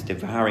grotesque, it's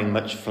devouring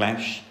much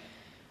flesh.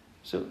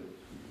 So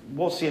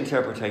what's the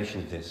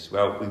interpretation of this?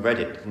 Well, we read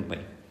it, didn't we?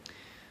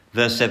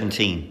 Verse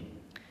 17.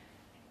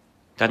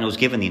 Daniel's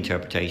given the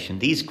interpretation.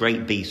 These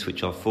great beasts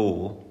which are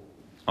 4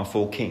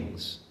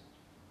 kings.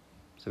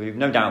 So we've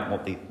no doubt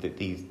what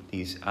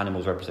these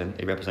animals represent.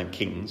 They represent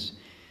kings,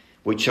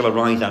 which shall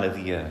arise out of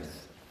the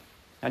earth.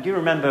 Now, do you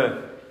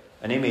remember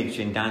an image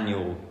in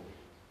Daniel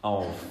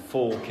of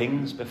 4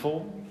 kings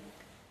before?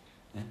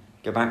 Yeah.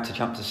 Go back to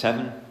chapter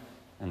 7.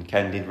 And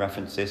Ken did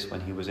reference this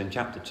when he was in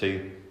chapter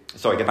 2.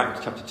 Sorry, go back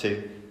to chapter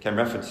 2. Ken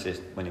referenced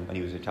this when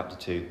he was in chapter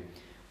 2.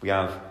 We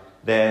have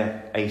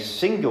there a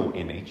single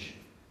image,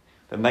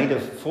 but made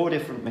of 4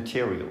 different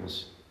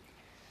materials,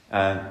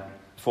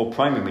 4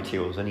 primary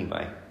materials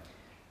anyway.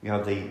 You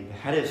have the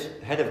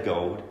head of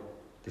gold,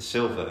 the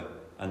silver,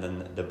 and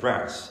then the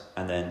brass,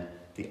 and then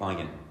the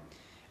iron.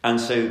 And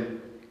so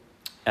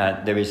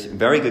there is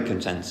very good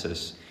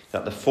consensus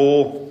that the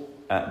 4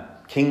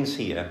 kings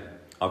here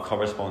are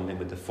corresponding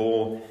with the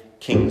 4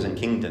 kings and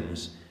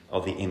kingdoms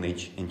of the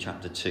image in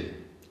chapter 2.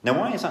 Now,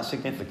 why is that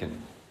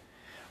significant?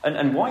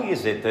 And why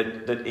is it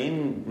that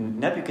in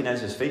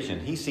Nebuchadnezzar's vision,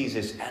 he sees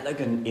this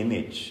elegant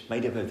image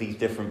made up of these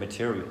different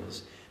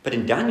materials, but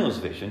in Daniel's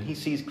vision, he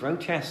sees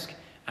grotesque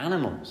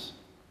animals?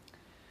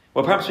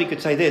 Well, perhaps we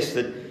could say this,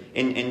 that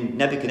in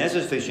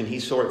Nebuchadnezzar's vision, he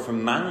saw it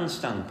from man's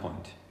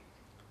standpoint.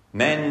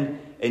 Men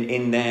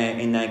in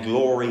their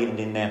glory and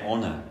in their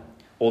honour,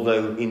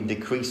 although in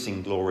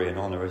decreasing glory and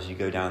honour as you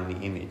go down the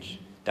image.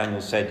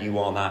 Daniel said, you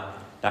are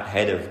that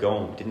head of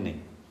gold, didn't he?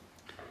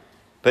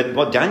 But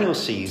what Daniel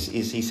sees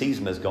is he sees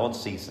them as God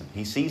sees them.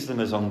 He sees them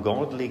as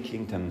ungodly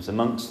kingdoms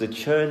amongst the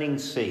churning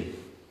sea.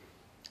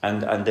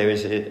 And there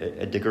is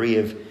a degree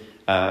of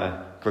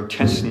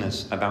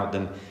grotesqueness about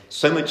them.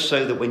 So much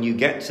so that when you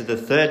get to the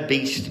third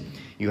beast,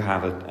 you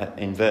have,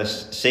 in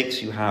verse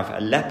 6, you have a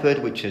leopard,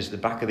 which is the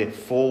back of it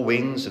 4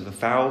 wings of a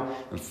fowl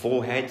and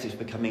 4 heads. It's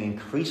becoming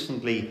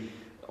increasingly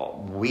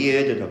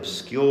weird and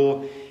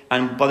obscure.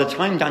 And by the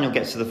time Daniel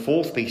gets to the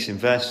 4th beast in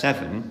verse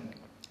 7,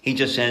 he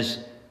just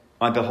says,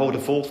 I behold a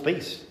 4th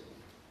beast.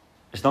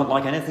 It's not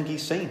like anything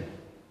he's seen.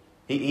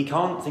 He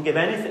can't think of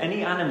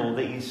any animal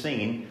that he's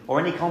seen or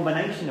any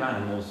combination of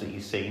animals that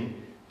he's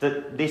seen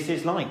that this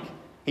is like.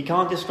 He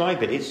can't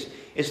describe it.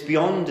 It's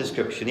beyond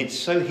description. It's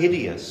so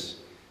hideous.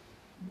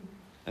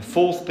 A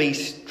 4th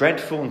beast,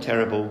 dreadful and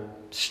terrible,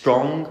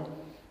 strong.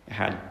 It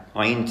had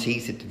iron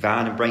teeth. It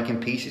devoured and brake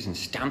in pieces and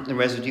stamped the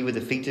residue with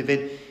the feet of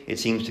it. It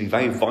seems to be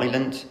very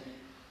violent.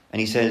 And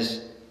he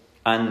says,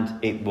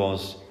 and it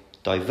was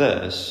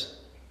diverse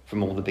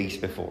from all the beasts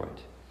before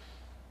it.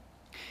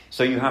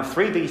 So you have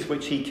 3 beasts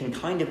which he can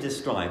kind of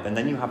describe, and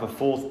then you have a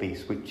 4th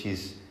beast which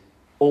is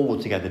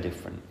altogether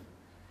different.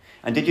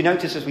 And did you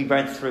notice as we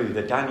read through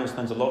that Daniel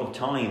spends a lot of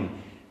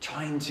time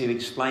trying to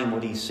explain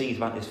what he sees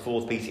about this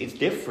 4th beast? It's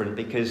different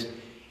because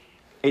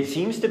it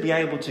seems to be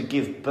able to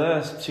give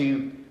birth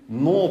to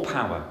more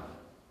power.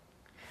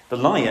 The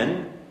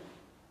lion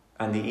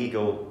and the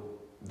eagle,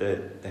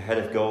 the head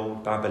of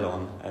gold,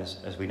 Babylon,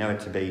 as we know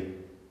it to be,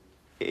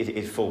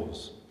 it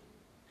falls.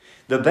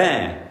 The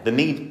bear, the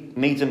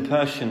Medes and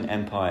Persian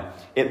Empire,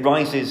 it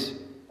rises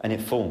and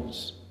it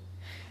falls.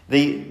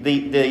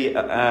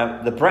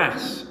 The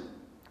brass,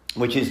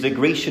 which is the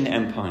Grecian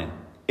Empire,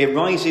 it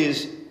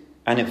rises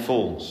and it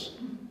falls.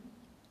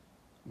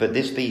 But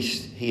this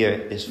beast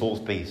here, this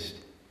 4th beast,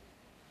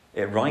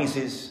 it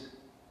rises,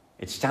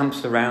 it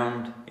stamps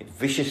around, it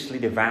viciously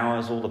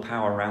devours all the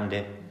power around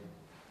it,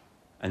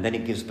 and then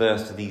it gives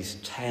birth to these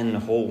 10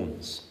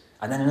 horns.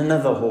 And then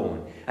another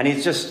horn. And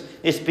it's just,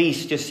 this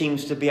beast just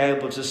seems to be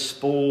able to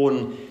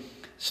spawn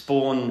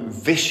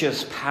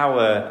vicious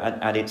power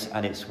at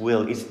its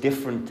will. It's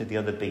different to the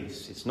other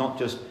beasts. It's not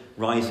just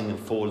rising and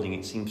falling.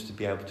 It seems to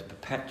be able to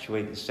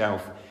perpetuate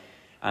itself.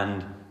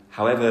 And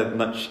however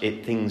much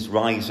things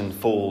rise and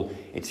fall,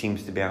 it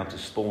seems to be able to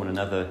spawn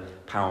another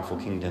powerful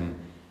kingdom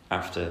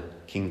after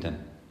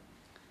kingdom.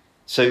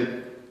 So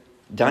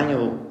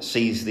Daniel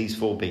sees these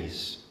 4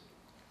 beasts.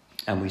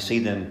 And we see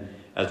them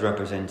as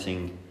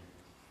representing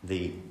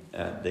the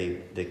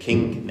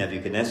king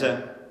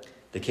Nebuchadnezzar,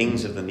 the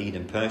kings of the Mede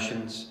and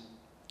Persians,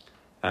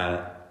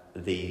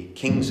 the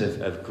kings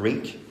of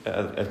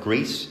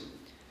Greece,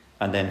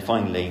 and then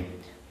finally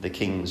the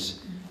kings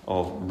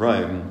of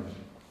Rome,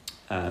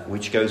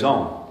 which goes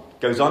on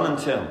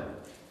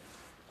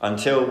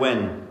until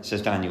when,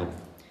 says Daniel,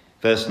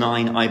 verse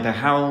 9, I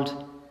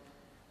beheld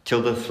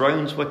till the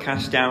thrones were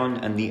cast down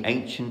and the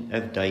Ancient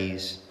of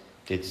Days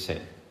did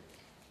sit.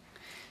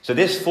 So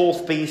this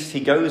 4th beast,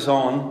 he goes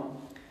on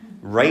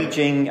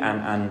raging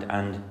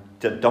and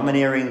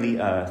domineering the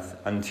earth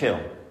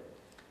until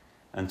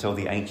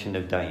the Ancient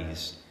of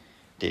Days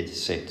did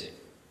sit.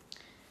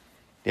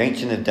 The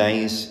Ancient of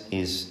Days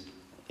is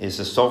the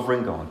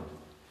sovereign God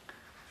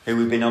who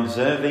we've been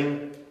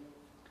observing,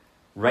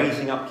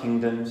 raising up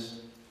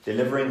kingdoms,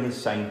 delivering his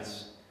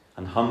saints,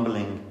 and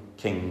humbling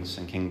kings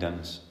and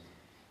kingdoms.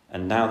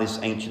 And now this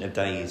Ancient of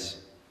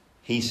Days,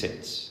 he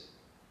sits.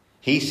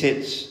 He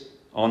sits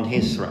on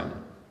his throne.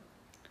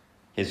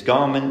 His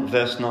garment,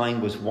 verse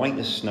 9, was white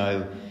as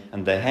snow,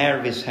 and the hair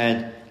of his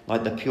head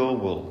like the pure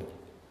wool.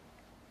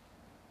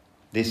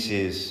 This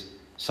is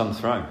some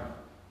throne.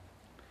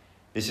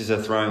 This is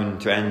a throne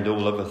to end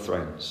all other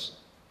thrones.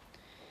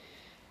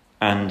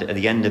 And at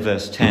the end of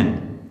verse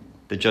 10,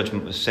 the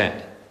judgment was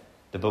set.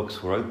 The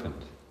books were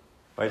opened.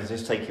 Where does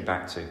this take you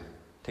back to? It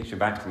takes you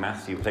back to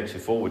Matthew. It takes you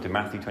forward to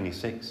Matthew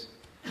 26.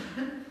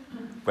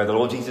 Where the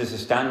Lord Jesus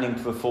is standing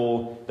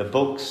before the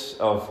books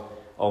of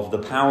the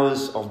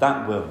powers of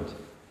that world.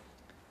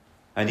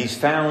 And he's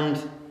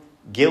found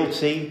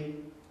guilty,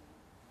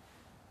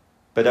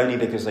 but only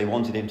because they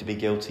wanted him to be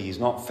guilty. He's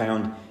not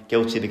found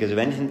guilty because of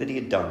anything that he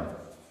had done.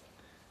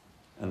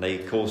 And they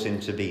caused him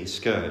to be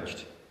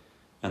scourged,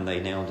 and they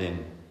nailed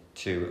him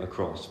to a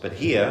cross. But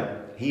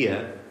here,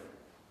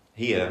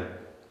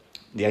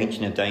 the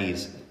Ancient of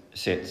Days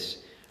sits,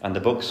 and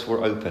the books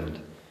were opened,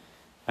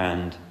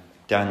 and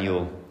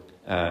Daniel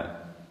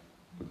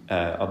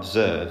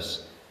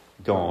observes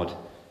God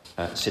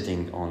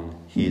sitting on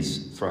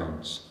his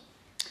thrones.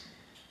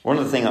 One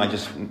other thing I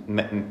just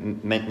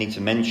need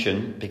to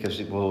mention, because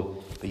it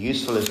will be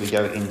useful as we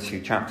go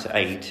into chapter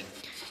 8,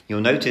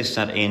 you'll notice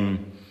that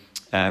in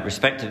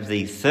respect of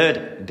the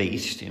third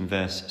beast, in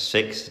verse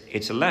 6,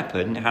 it's a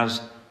leopard and it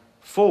has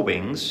 4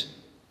 wings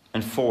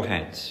and 4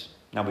 heads.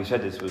 Now, we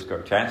said this was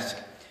grotesque,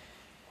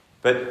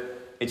 but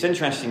it's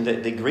interesting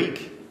that the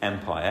Greek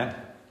Empire,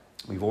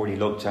 we've already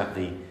looked at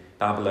the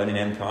Babylonian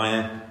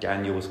Empire,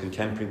 Daniel was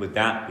contemporary with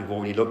that. We've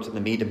already looked at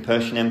the Mede and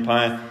Persian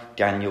Empire,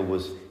 Daniel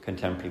was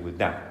contemporary with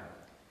that.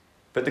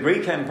 But the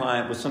Greek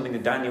Empire was something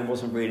that Daniel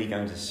wasn't really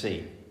going to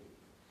see.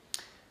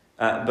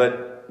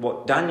 But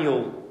what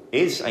Daniel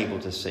is able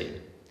to see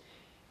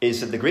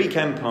is that the Greek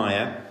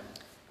Empire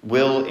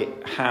will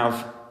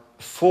have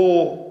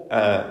 4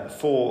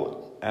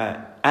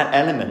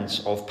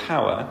 elements of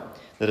power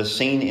that are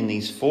seen in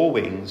these 4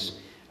 wings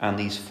and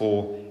these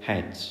 4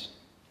 heads.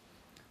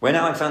 When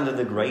Alexander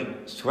the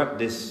Great swept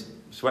this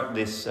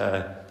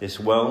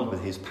world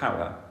with his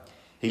power,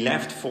 he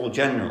left 4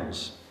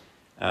 generals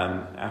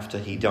after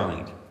he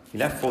died. He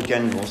left 4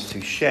 generals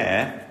to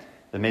share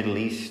the Middle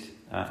East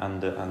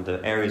and the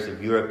areas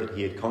of Europe that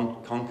he had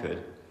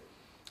conquered,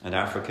 and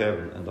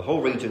Africa and the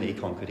whole region that he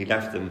conquered. He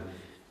left them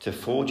to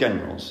 4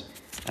 generals.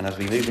 And as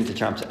we move into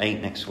chapter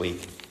 8 next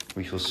week,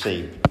 we shall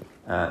see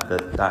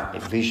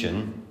that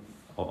vision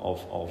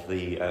of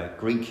the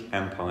Greek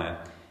Empire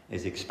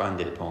is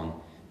expanded upon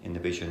in the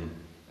vision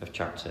of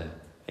chapter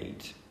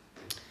 8.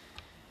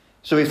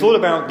 So we've thought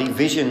about the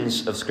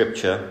visions of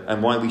Scripture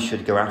and why we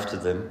should go after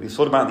them. We've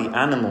thought about the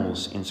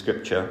animals in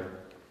Scripture.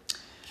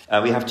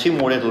 We have 2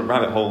 more little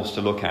rabbit holes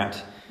to look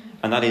at,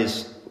 and that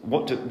is,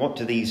 what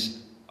do these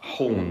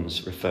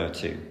horns refer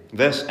to?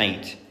 Verse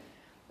 8,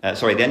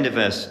 the end of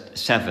verse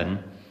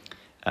 7,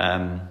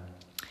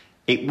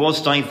 it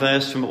was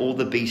diverse from all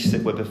the beasts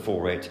that were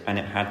before it, and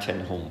it had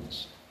 10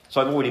 horns.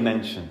 So I've already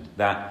mentioned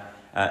that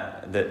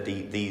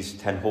these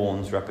 10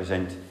 horns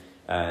represent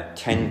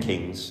 10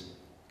 kings.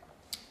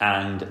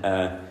 And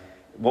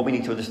what we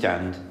need to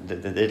understand,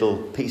 the little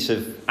piece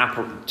of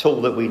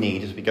tool that we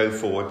need as we go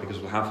forward, because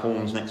we'll have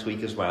horns next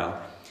week as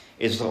well,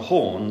 is that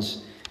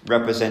horns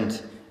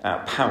represent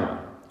power.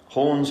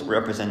 Horns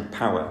represent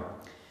power.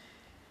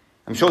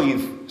 I'm sure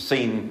you've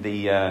seen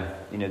the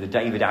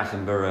David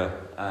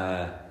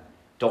Attenborough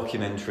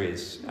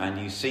documentaries, and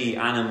you see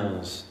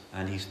animals,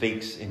 and he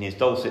speaks in his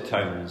dulcet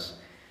tones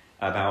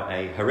about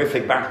a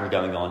horrific battle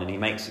going on, and he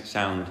makes it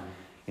sound,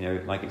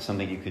 like it's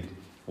something you could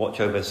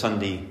watch over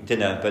Sunday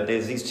dinner. But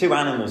there's these 2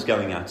 animals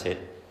going at it,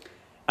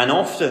 and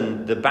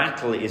often the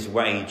battle is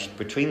waged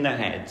between the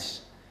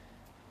heads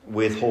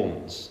with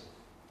horns.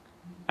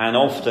 And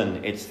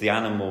often it's the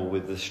animal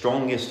with the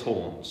strongest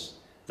horns,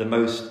 the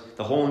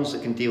horns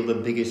that can deal the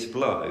biggest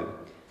blow,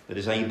 that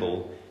is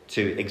able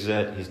to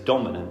exert his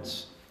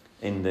dominance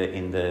in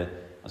the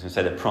I was going to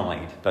say the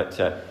pride, but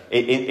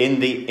in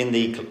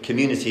the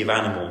community of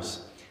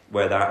animals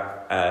where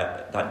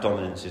that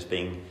dominance is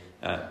being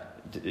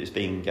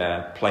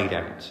played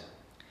out.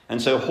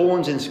 And so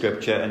horns in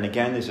Scripture, and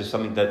again, this is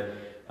something that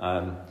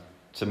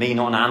to me,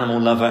 not an animal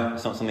lover,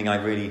 it's not something I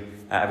really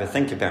ever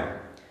think about.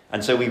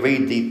 And so we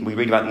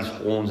read about these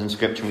horns in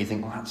Scripture, and we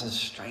think, well, that's a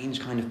strange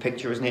kind of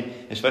picture, isn't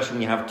it? Especially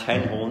when you have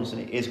 10 horns, and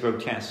it is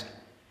grotesque.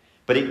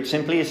 But it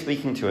simply is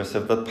speaking to us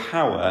of the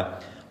power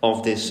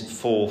of this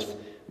 4th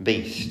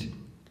beast.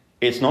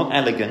 It's not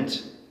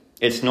elegant,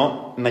 it's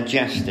not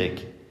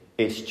majestic,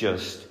 it's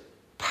just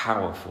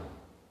powerful.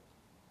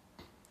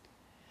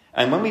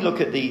 And when we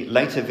look at the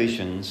later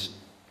visions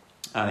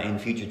in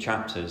future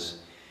chapters,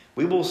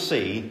 we will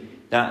see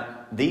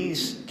that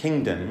these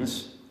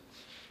kingdoms,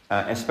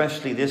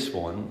 especially this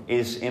one,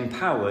 is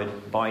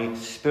empowered by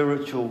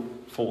spiritual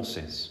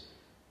forces.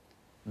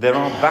 There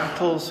are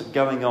battles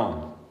going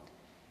on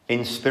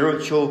in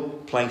spiritual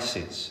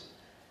places.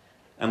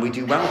 And we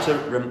do well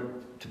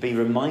to be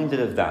reminded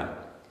of that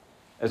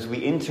as we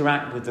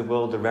interact with the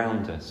world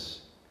around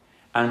us.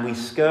 And we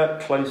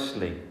skirt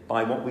closely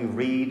by what we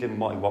read and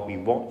by what we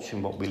watch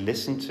and what we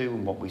listen to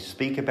and what we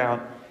speak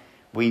about.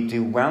 We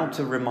do well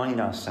to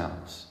remind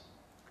ourselves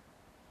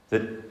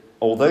that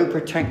although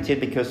protected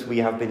because we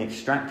have been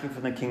extracted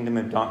from the kingdom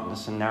of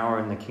darkness and now are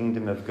in the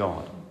kingdom of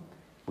God,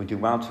 we do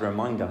well to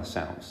remind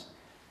ourselves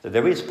that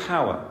there is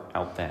power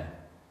out there,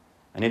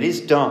 and it is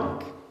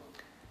dark,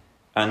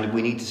 and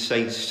we need to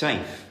stay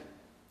safe.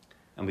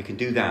 And we can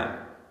do that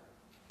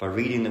by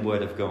reading the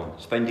Word of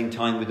God, spending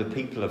time with the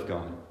people of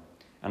God,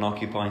 and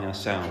occupying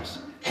ourselves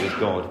with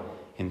God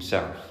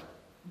himself.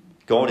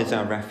 God is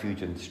our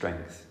refuge and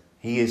strength.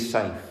 He is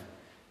safe.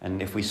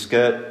 And if we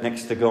skirt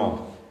next to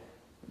God,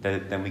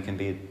 then we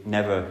can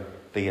never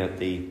be at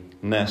the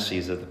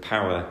mercies of the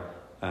power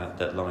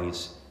that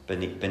lies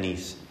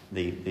beneath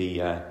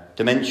the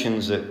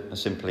dimensions that are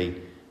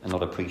simply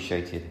not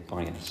appreciated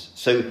by us.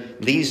 So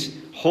these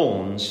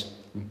horns,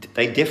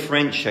 they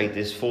differentiate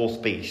this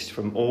fourth beast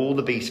from all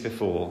the beasts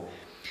before.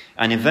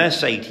 And in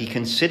verse 8, he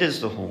considers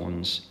the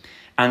horns,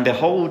 and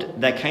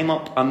behold, there came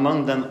up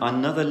among them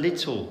another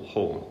little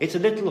horn. It's a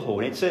little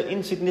horn. It's an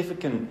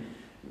insignificant,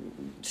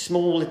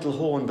 small little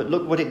horn. But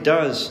look what it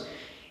does.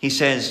 He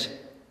says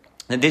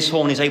that this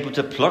horn is able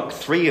to pluck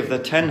 3 of the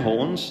 10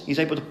 horns. He's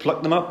able to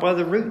pluck them up by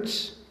the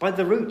roots,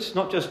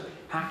 not just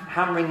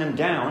hammering them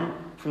down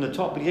from the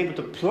top, but he's able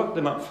to pluck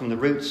them up from the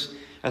roots.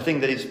 I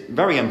think that is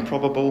very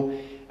improbable.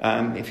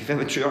 If you've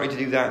ever tried to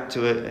do that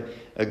to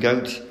a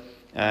goat,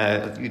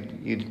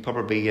 you'd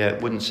probably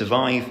wouldn't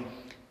survive.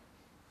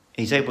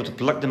 He's able to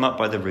pluck them up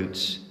by the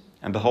roots.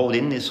 And behold,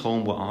 in this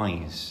horn were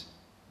eyes.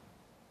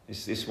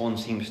 This one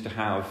seems to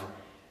have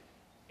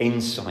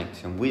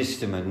insight and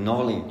wisdom and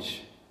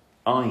knowledge.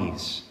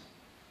 Eyes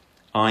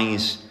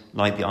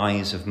like the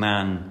eyes of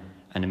man,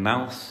 and a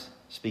mouth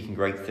speaking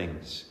great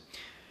things.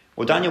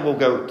 Well, Daniel will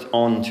go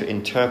on to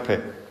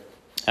interpret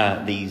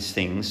these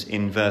things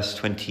in verse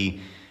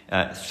 23.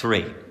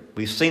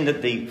 We've seen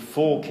that the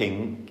 4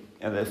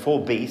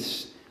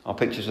 beasts are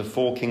pictures of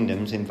 4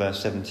 kingdoms in verse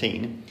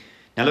 17.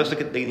 Now let's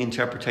look at the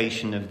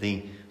interpretation of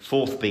the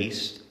 4th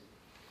beast.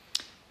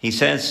 He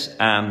says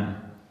in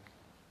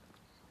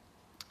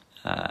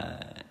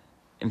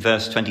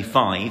verse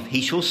 25,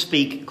 he shall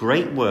speak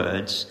great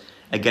words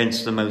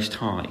against the Most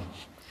High.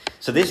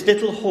 So this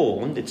little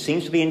horn that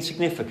seems to be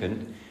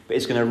insignificant, but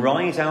it's going to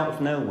rise out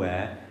of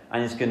nowhere,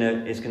 and it's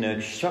going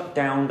to shut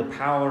down the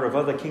power of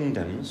other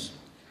kingdoms.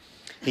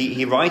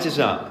 He rises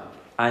up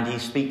and he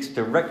speaks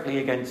directly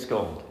against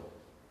God.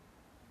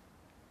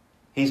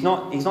 He's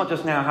not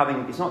just now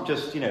having. It's not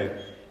just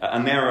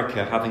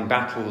America having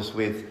battles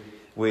with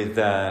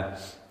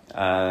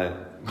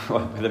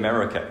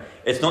America.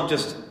 It's not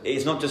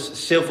just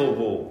civil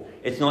war.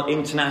 It's not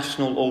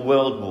international or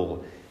world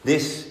war.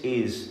 This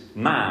is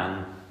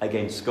man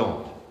against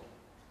God.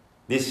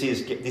 This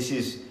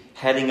is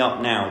heading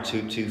up now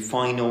to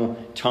final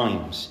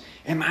times.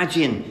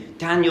 Imagine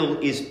Daniel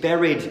is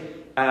buried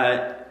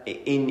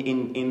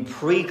in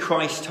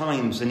pre-Christ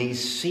times, and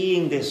he's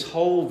seeing this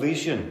whole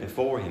vision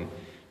before him.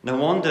 No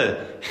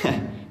wonder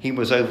he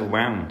was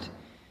overwhelmed.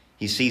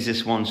 He sees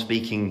this one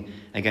speaking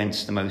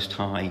against the Most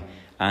High,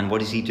 and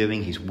what is he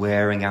doing? He's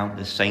wearing out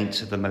the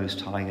saints of the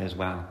Most High as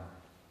well.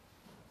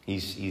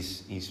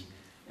 He's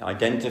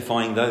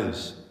identifying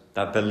those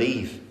that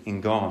believe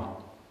in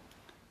God,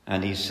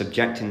 and he's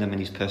subjecting them and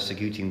he's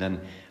persecuting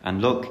them.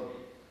 And look,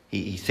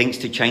 he thinks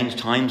to change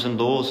times and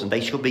laws, and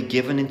they shall be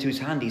given into his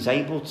hand. He's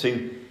able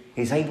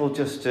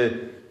just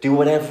to do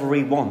whatever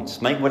he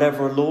wants, make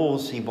whatever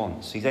laws he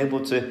wants. He's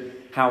able to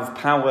have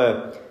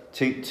power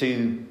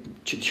to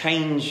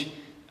change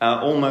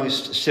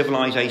almost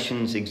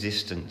civilization's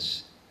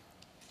existence.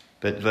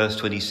 But verse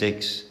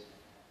 26,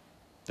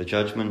 the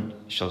judgment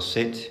shall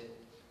sit,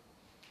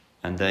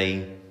 and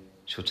they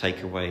shall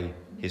take away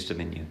his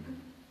dominion.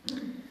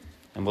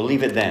 And we'll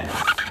leave it there.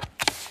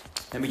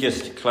 Let me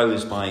just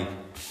close by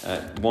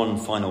one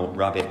final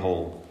rabbit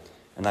hole,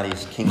 and that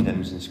is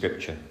kingdoms in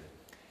Scripture.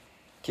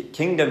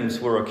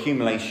 Kingdoms were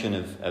accumulation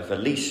of at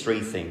least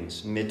 3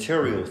 things: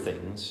 material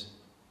things.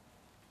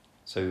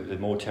 So the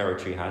more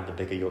territory you had, the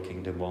bigger your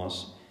kingdom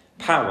was.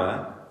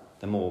 Power,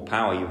 the more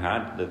power you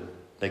had, the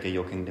bigger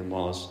your kingdom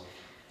was.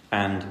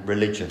 And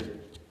religion.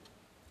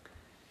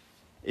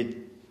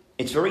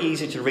 It's very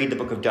easy to read the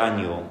book of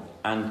Daniel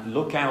and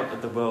look out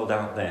at the world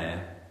out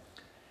there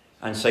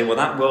and say, well,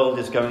 that world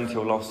is going to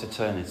a lost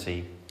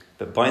eternity,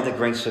 but by the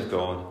grace of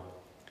God,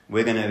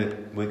 we're going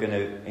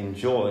to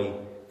enjoy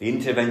the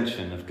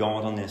intervention of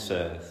God on this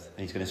earth,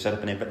 and he's going to set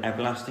up an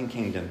everlasting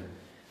kingdom.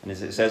 And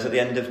as it says at the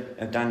end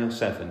of Daniel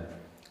 7,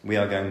 we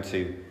are going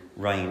to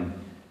reign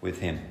with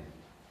him.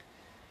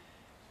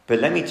 But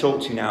let me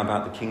talk to you now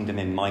about the kingdom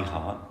in my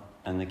heart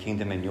and the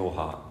kingdom in your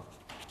heart.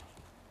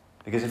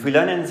 Because if we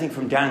learn anything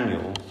from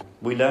Daniel,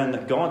 we learn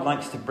that God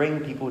likes to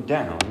bring people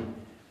down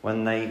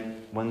when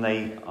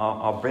they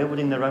are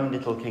building their own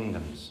little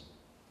kingdoms.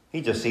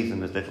 He just sees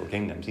them as little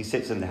kingdoms. He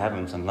sits in the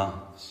heavens and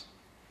laughs.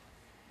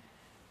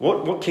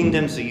 What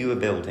kingdoms are you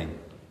building?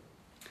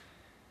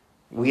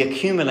 We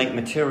accumulate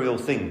material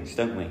things,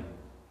 don't we?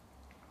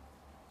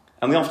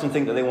 And we often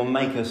think that they will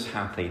make us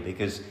happy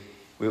because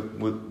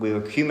we're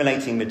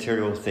accumulating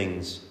material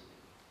things.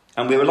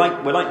 And we're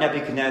like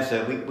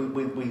Nebuchadnezzar.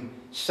 We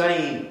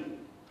say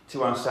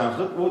to ourselves,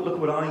 look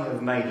what I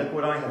have made, look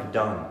what I have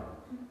done.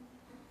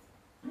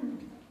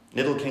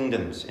 Little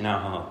kingdoms in our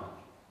heart.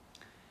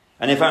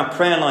 And if our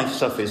prayer life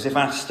suffers, if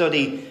our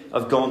study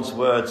of God's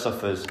word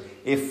suffers,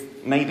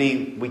 if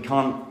maybe we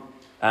can't,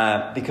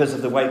 because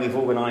of the way we've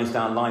organised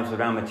our lives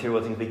around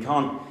material things,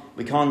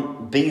 we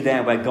can't be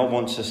there where God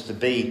wants us to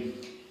be,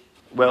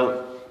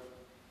 well,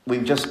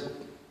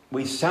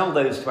 we sell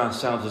those to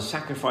ourselves as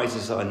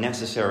sacrifices that are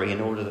necessary in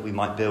order that we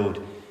might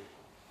build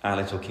our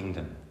little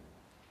kingdom.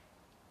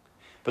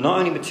 But not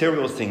only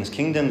material things,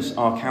 kingdoms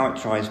are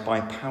characterized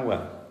by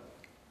power.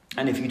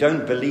 And if you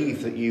don't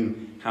believe that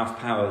you have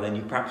power, then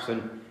you perhaps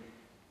don't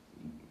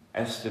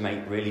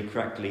estimate really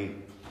correctly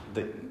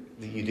that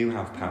you do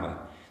have power.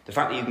 The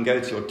fact that you can go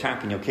to your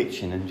tap in your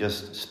kitchen and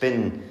just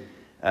spin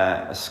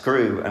a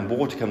screw and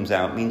water comes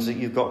out means that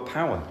you've got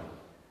power.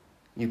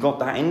 You've got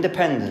that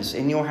independence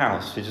in your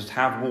house to just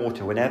have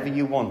water whenever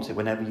you want it,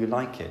 whenever you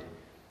like it.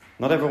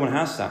 Not everyone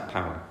has that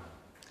power.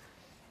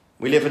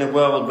 We live in a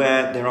world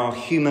where there are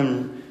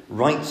human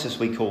rights, as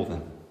we call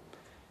them.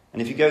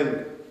 And if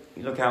you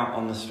look out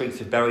on the streets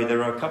of Bury,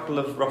 there are a couple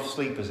of rough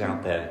sleepers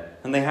out there,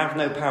 and they have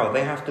no power.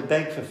 They have to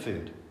beg for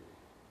food.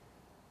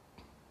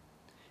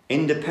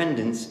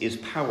 Independence is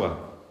power.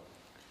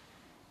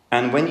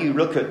 And when you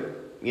look at,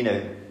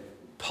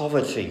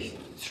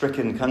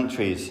 poverty-stricken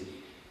countries,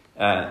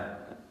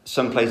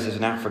 some places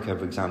in Africa,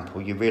 for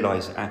example, you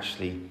realise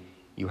actually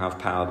you have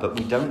power, but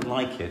we don't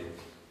like it.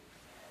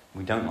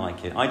 We don't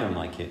like it. I don't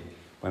like it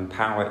when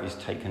power is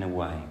taken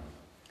away.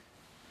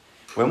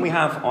 When we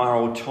have our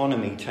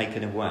autonomy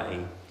taken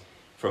away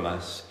from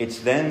us, it's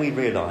then we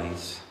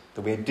realise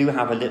that we do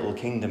have a little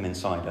kingdom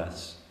inside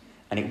us,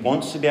 and it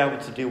wants to be able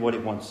to do what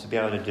it wants to be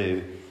able to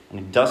do, and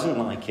it doesn't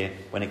like it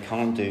when it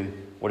can't do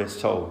what it's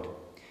told.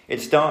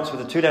 It starts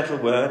with a two-letter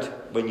word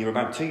when you're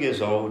about 2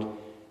 years old,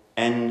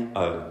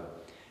 N-O.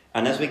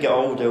 And as we get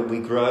older, we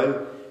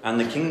grow, and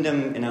the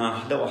kingdom in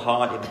our little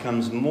heart, it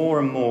becomes more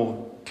and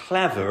more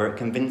clever at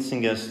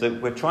convincing us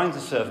that we're trying to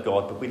serve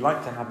God, but we'd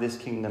like to have this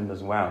kingdom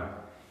as well.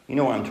 You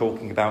know what I'm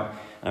talking about.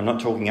 I'm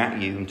not talking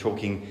at you.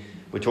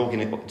 We're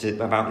talking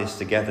about this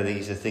together.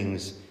 These are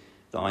things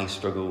that I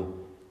struggle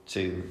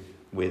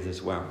with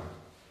as well.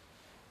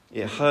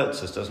 It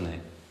hurts us, doesn't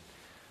it?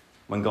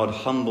 When God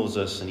humbles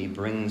us and he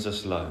brings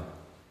us low.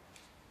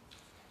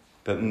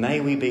 But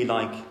may we be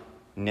like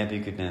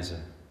Nebuchadnezzar,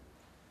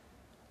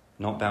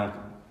 not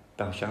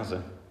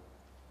Belshazzar.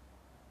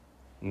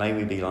 May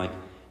we be like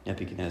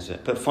Nebuchadnezzar.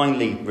 But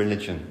finally,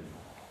 religion.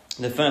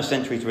 The first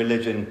century's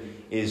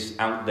religion is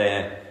out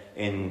there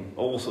in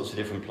all sorts of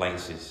different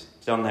places.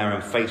 It's on there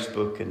on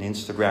Facebook and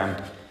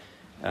Instagram.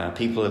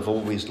 People have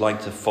always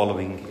liked a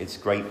following. It's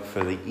great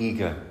for the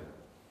ego.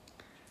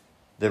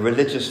 The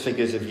religious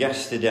figures of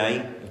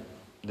yesterday,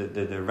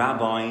 the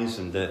rabbis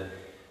and the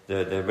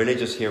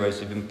religious heroes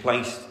have been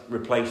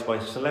replaced by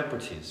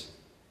celebrities.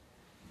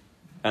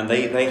 And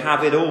they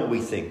have it all,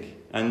 we think.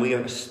 And we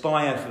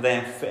aspire for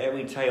their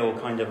fairy tale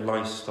kind of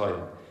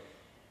lifestyle.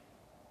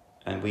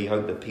 And we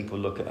hope that people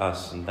look at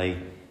us and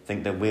they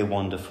think that we're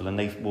wonderful and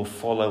they will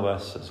follow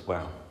us as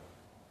well.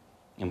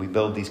 And we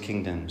build these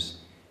kingdoms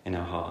in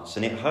our hearts.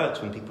 And it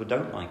hurts when people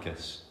don't like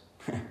us.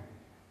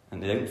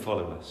 And they don't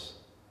follow us.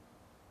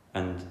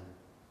 And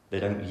they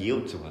don't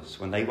yield to us.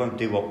 When they won't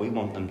do what we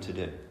want them to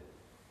do.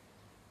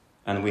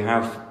 And we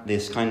have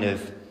this kind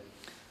of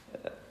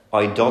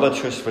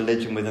idolatrous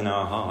religion within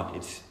our heart.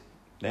 It's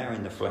there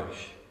in the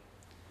flesh.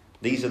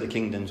 These are the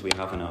kingdoms we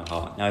have in our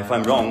heart. Now, if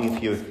I'm wrong,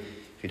 if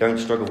you don't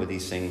struggle with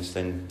these things,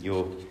 then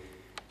you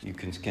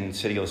can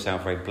consider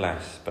yourself very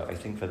blessed. But I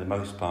think for the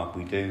most part,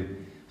 we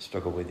do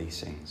struggle with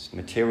these things.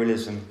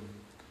 Materialism,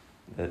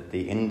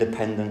 the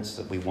independence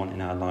that we want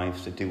in our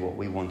lives to do what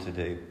we want to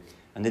do,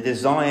 and the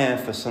desire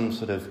for some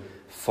sort of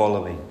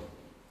following.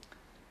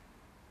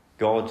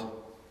 God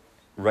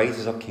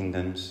raises up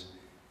kingdoms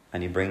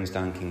and he brings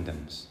down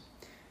kingdoms.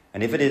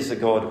 And if it is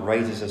that God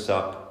raises us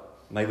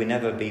up, may we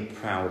never be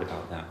proud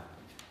about that.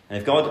 And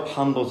if God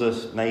humbles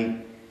us, may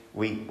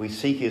we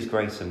seek his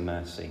grace and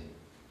mercy.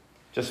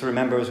 Just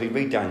remember as we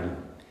read Daniel,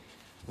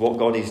 what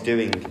God is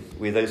doing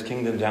with those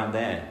kingdoms out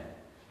there.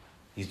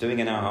 He's doing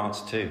in our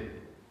hearts too.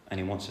 And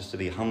he wants us to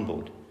be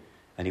humbled.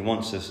 And he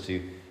wants us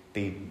to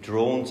be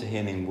drawn to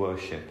him in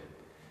worship.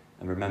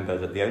 And remember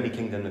that the only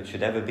kingdom that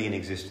should ever be in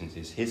existence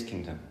is his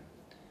kingdom.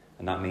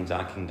 And that means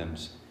our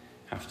kingdoms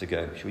have to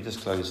go. Should we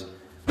just close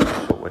with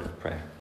a short word of prayer?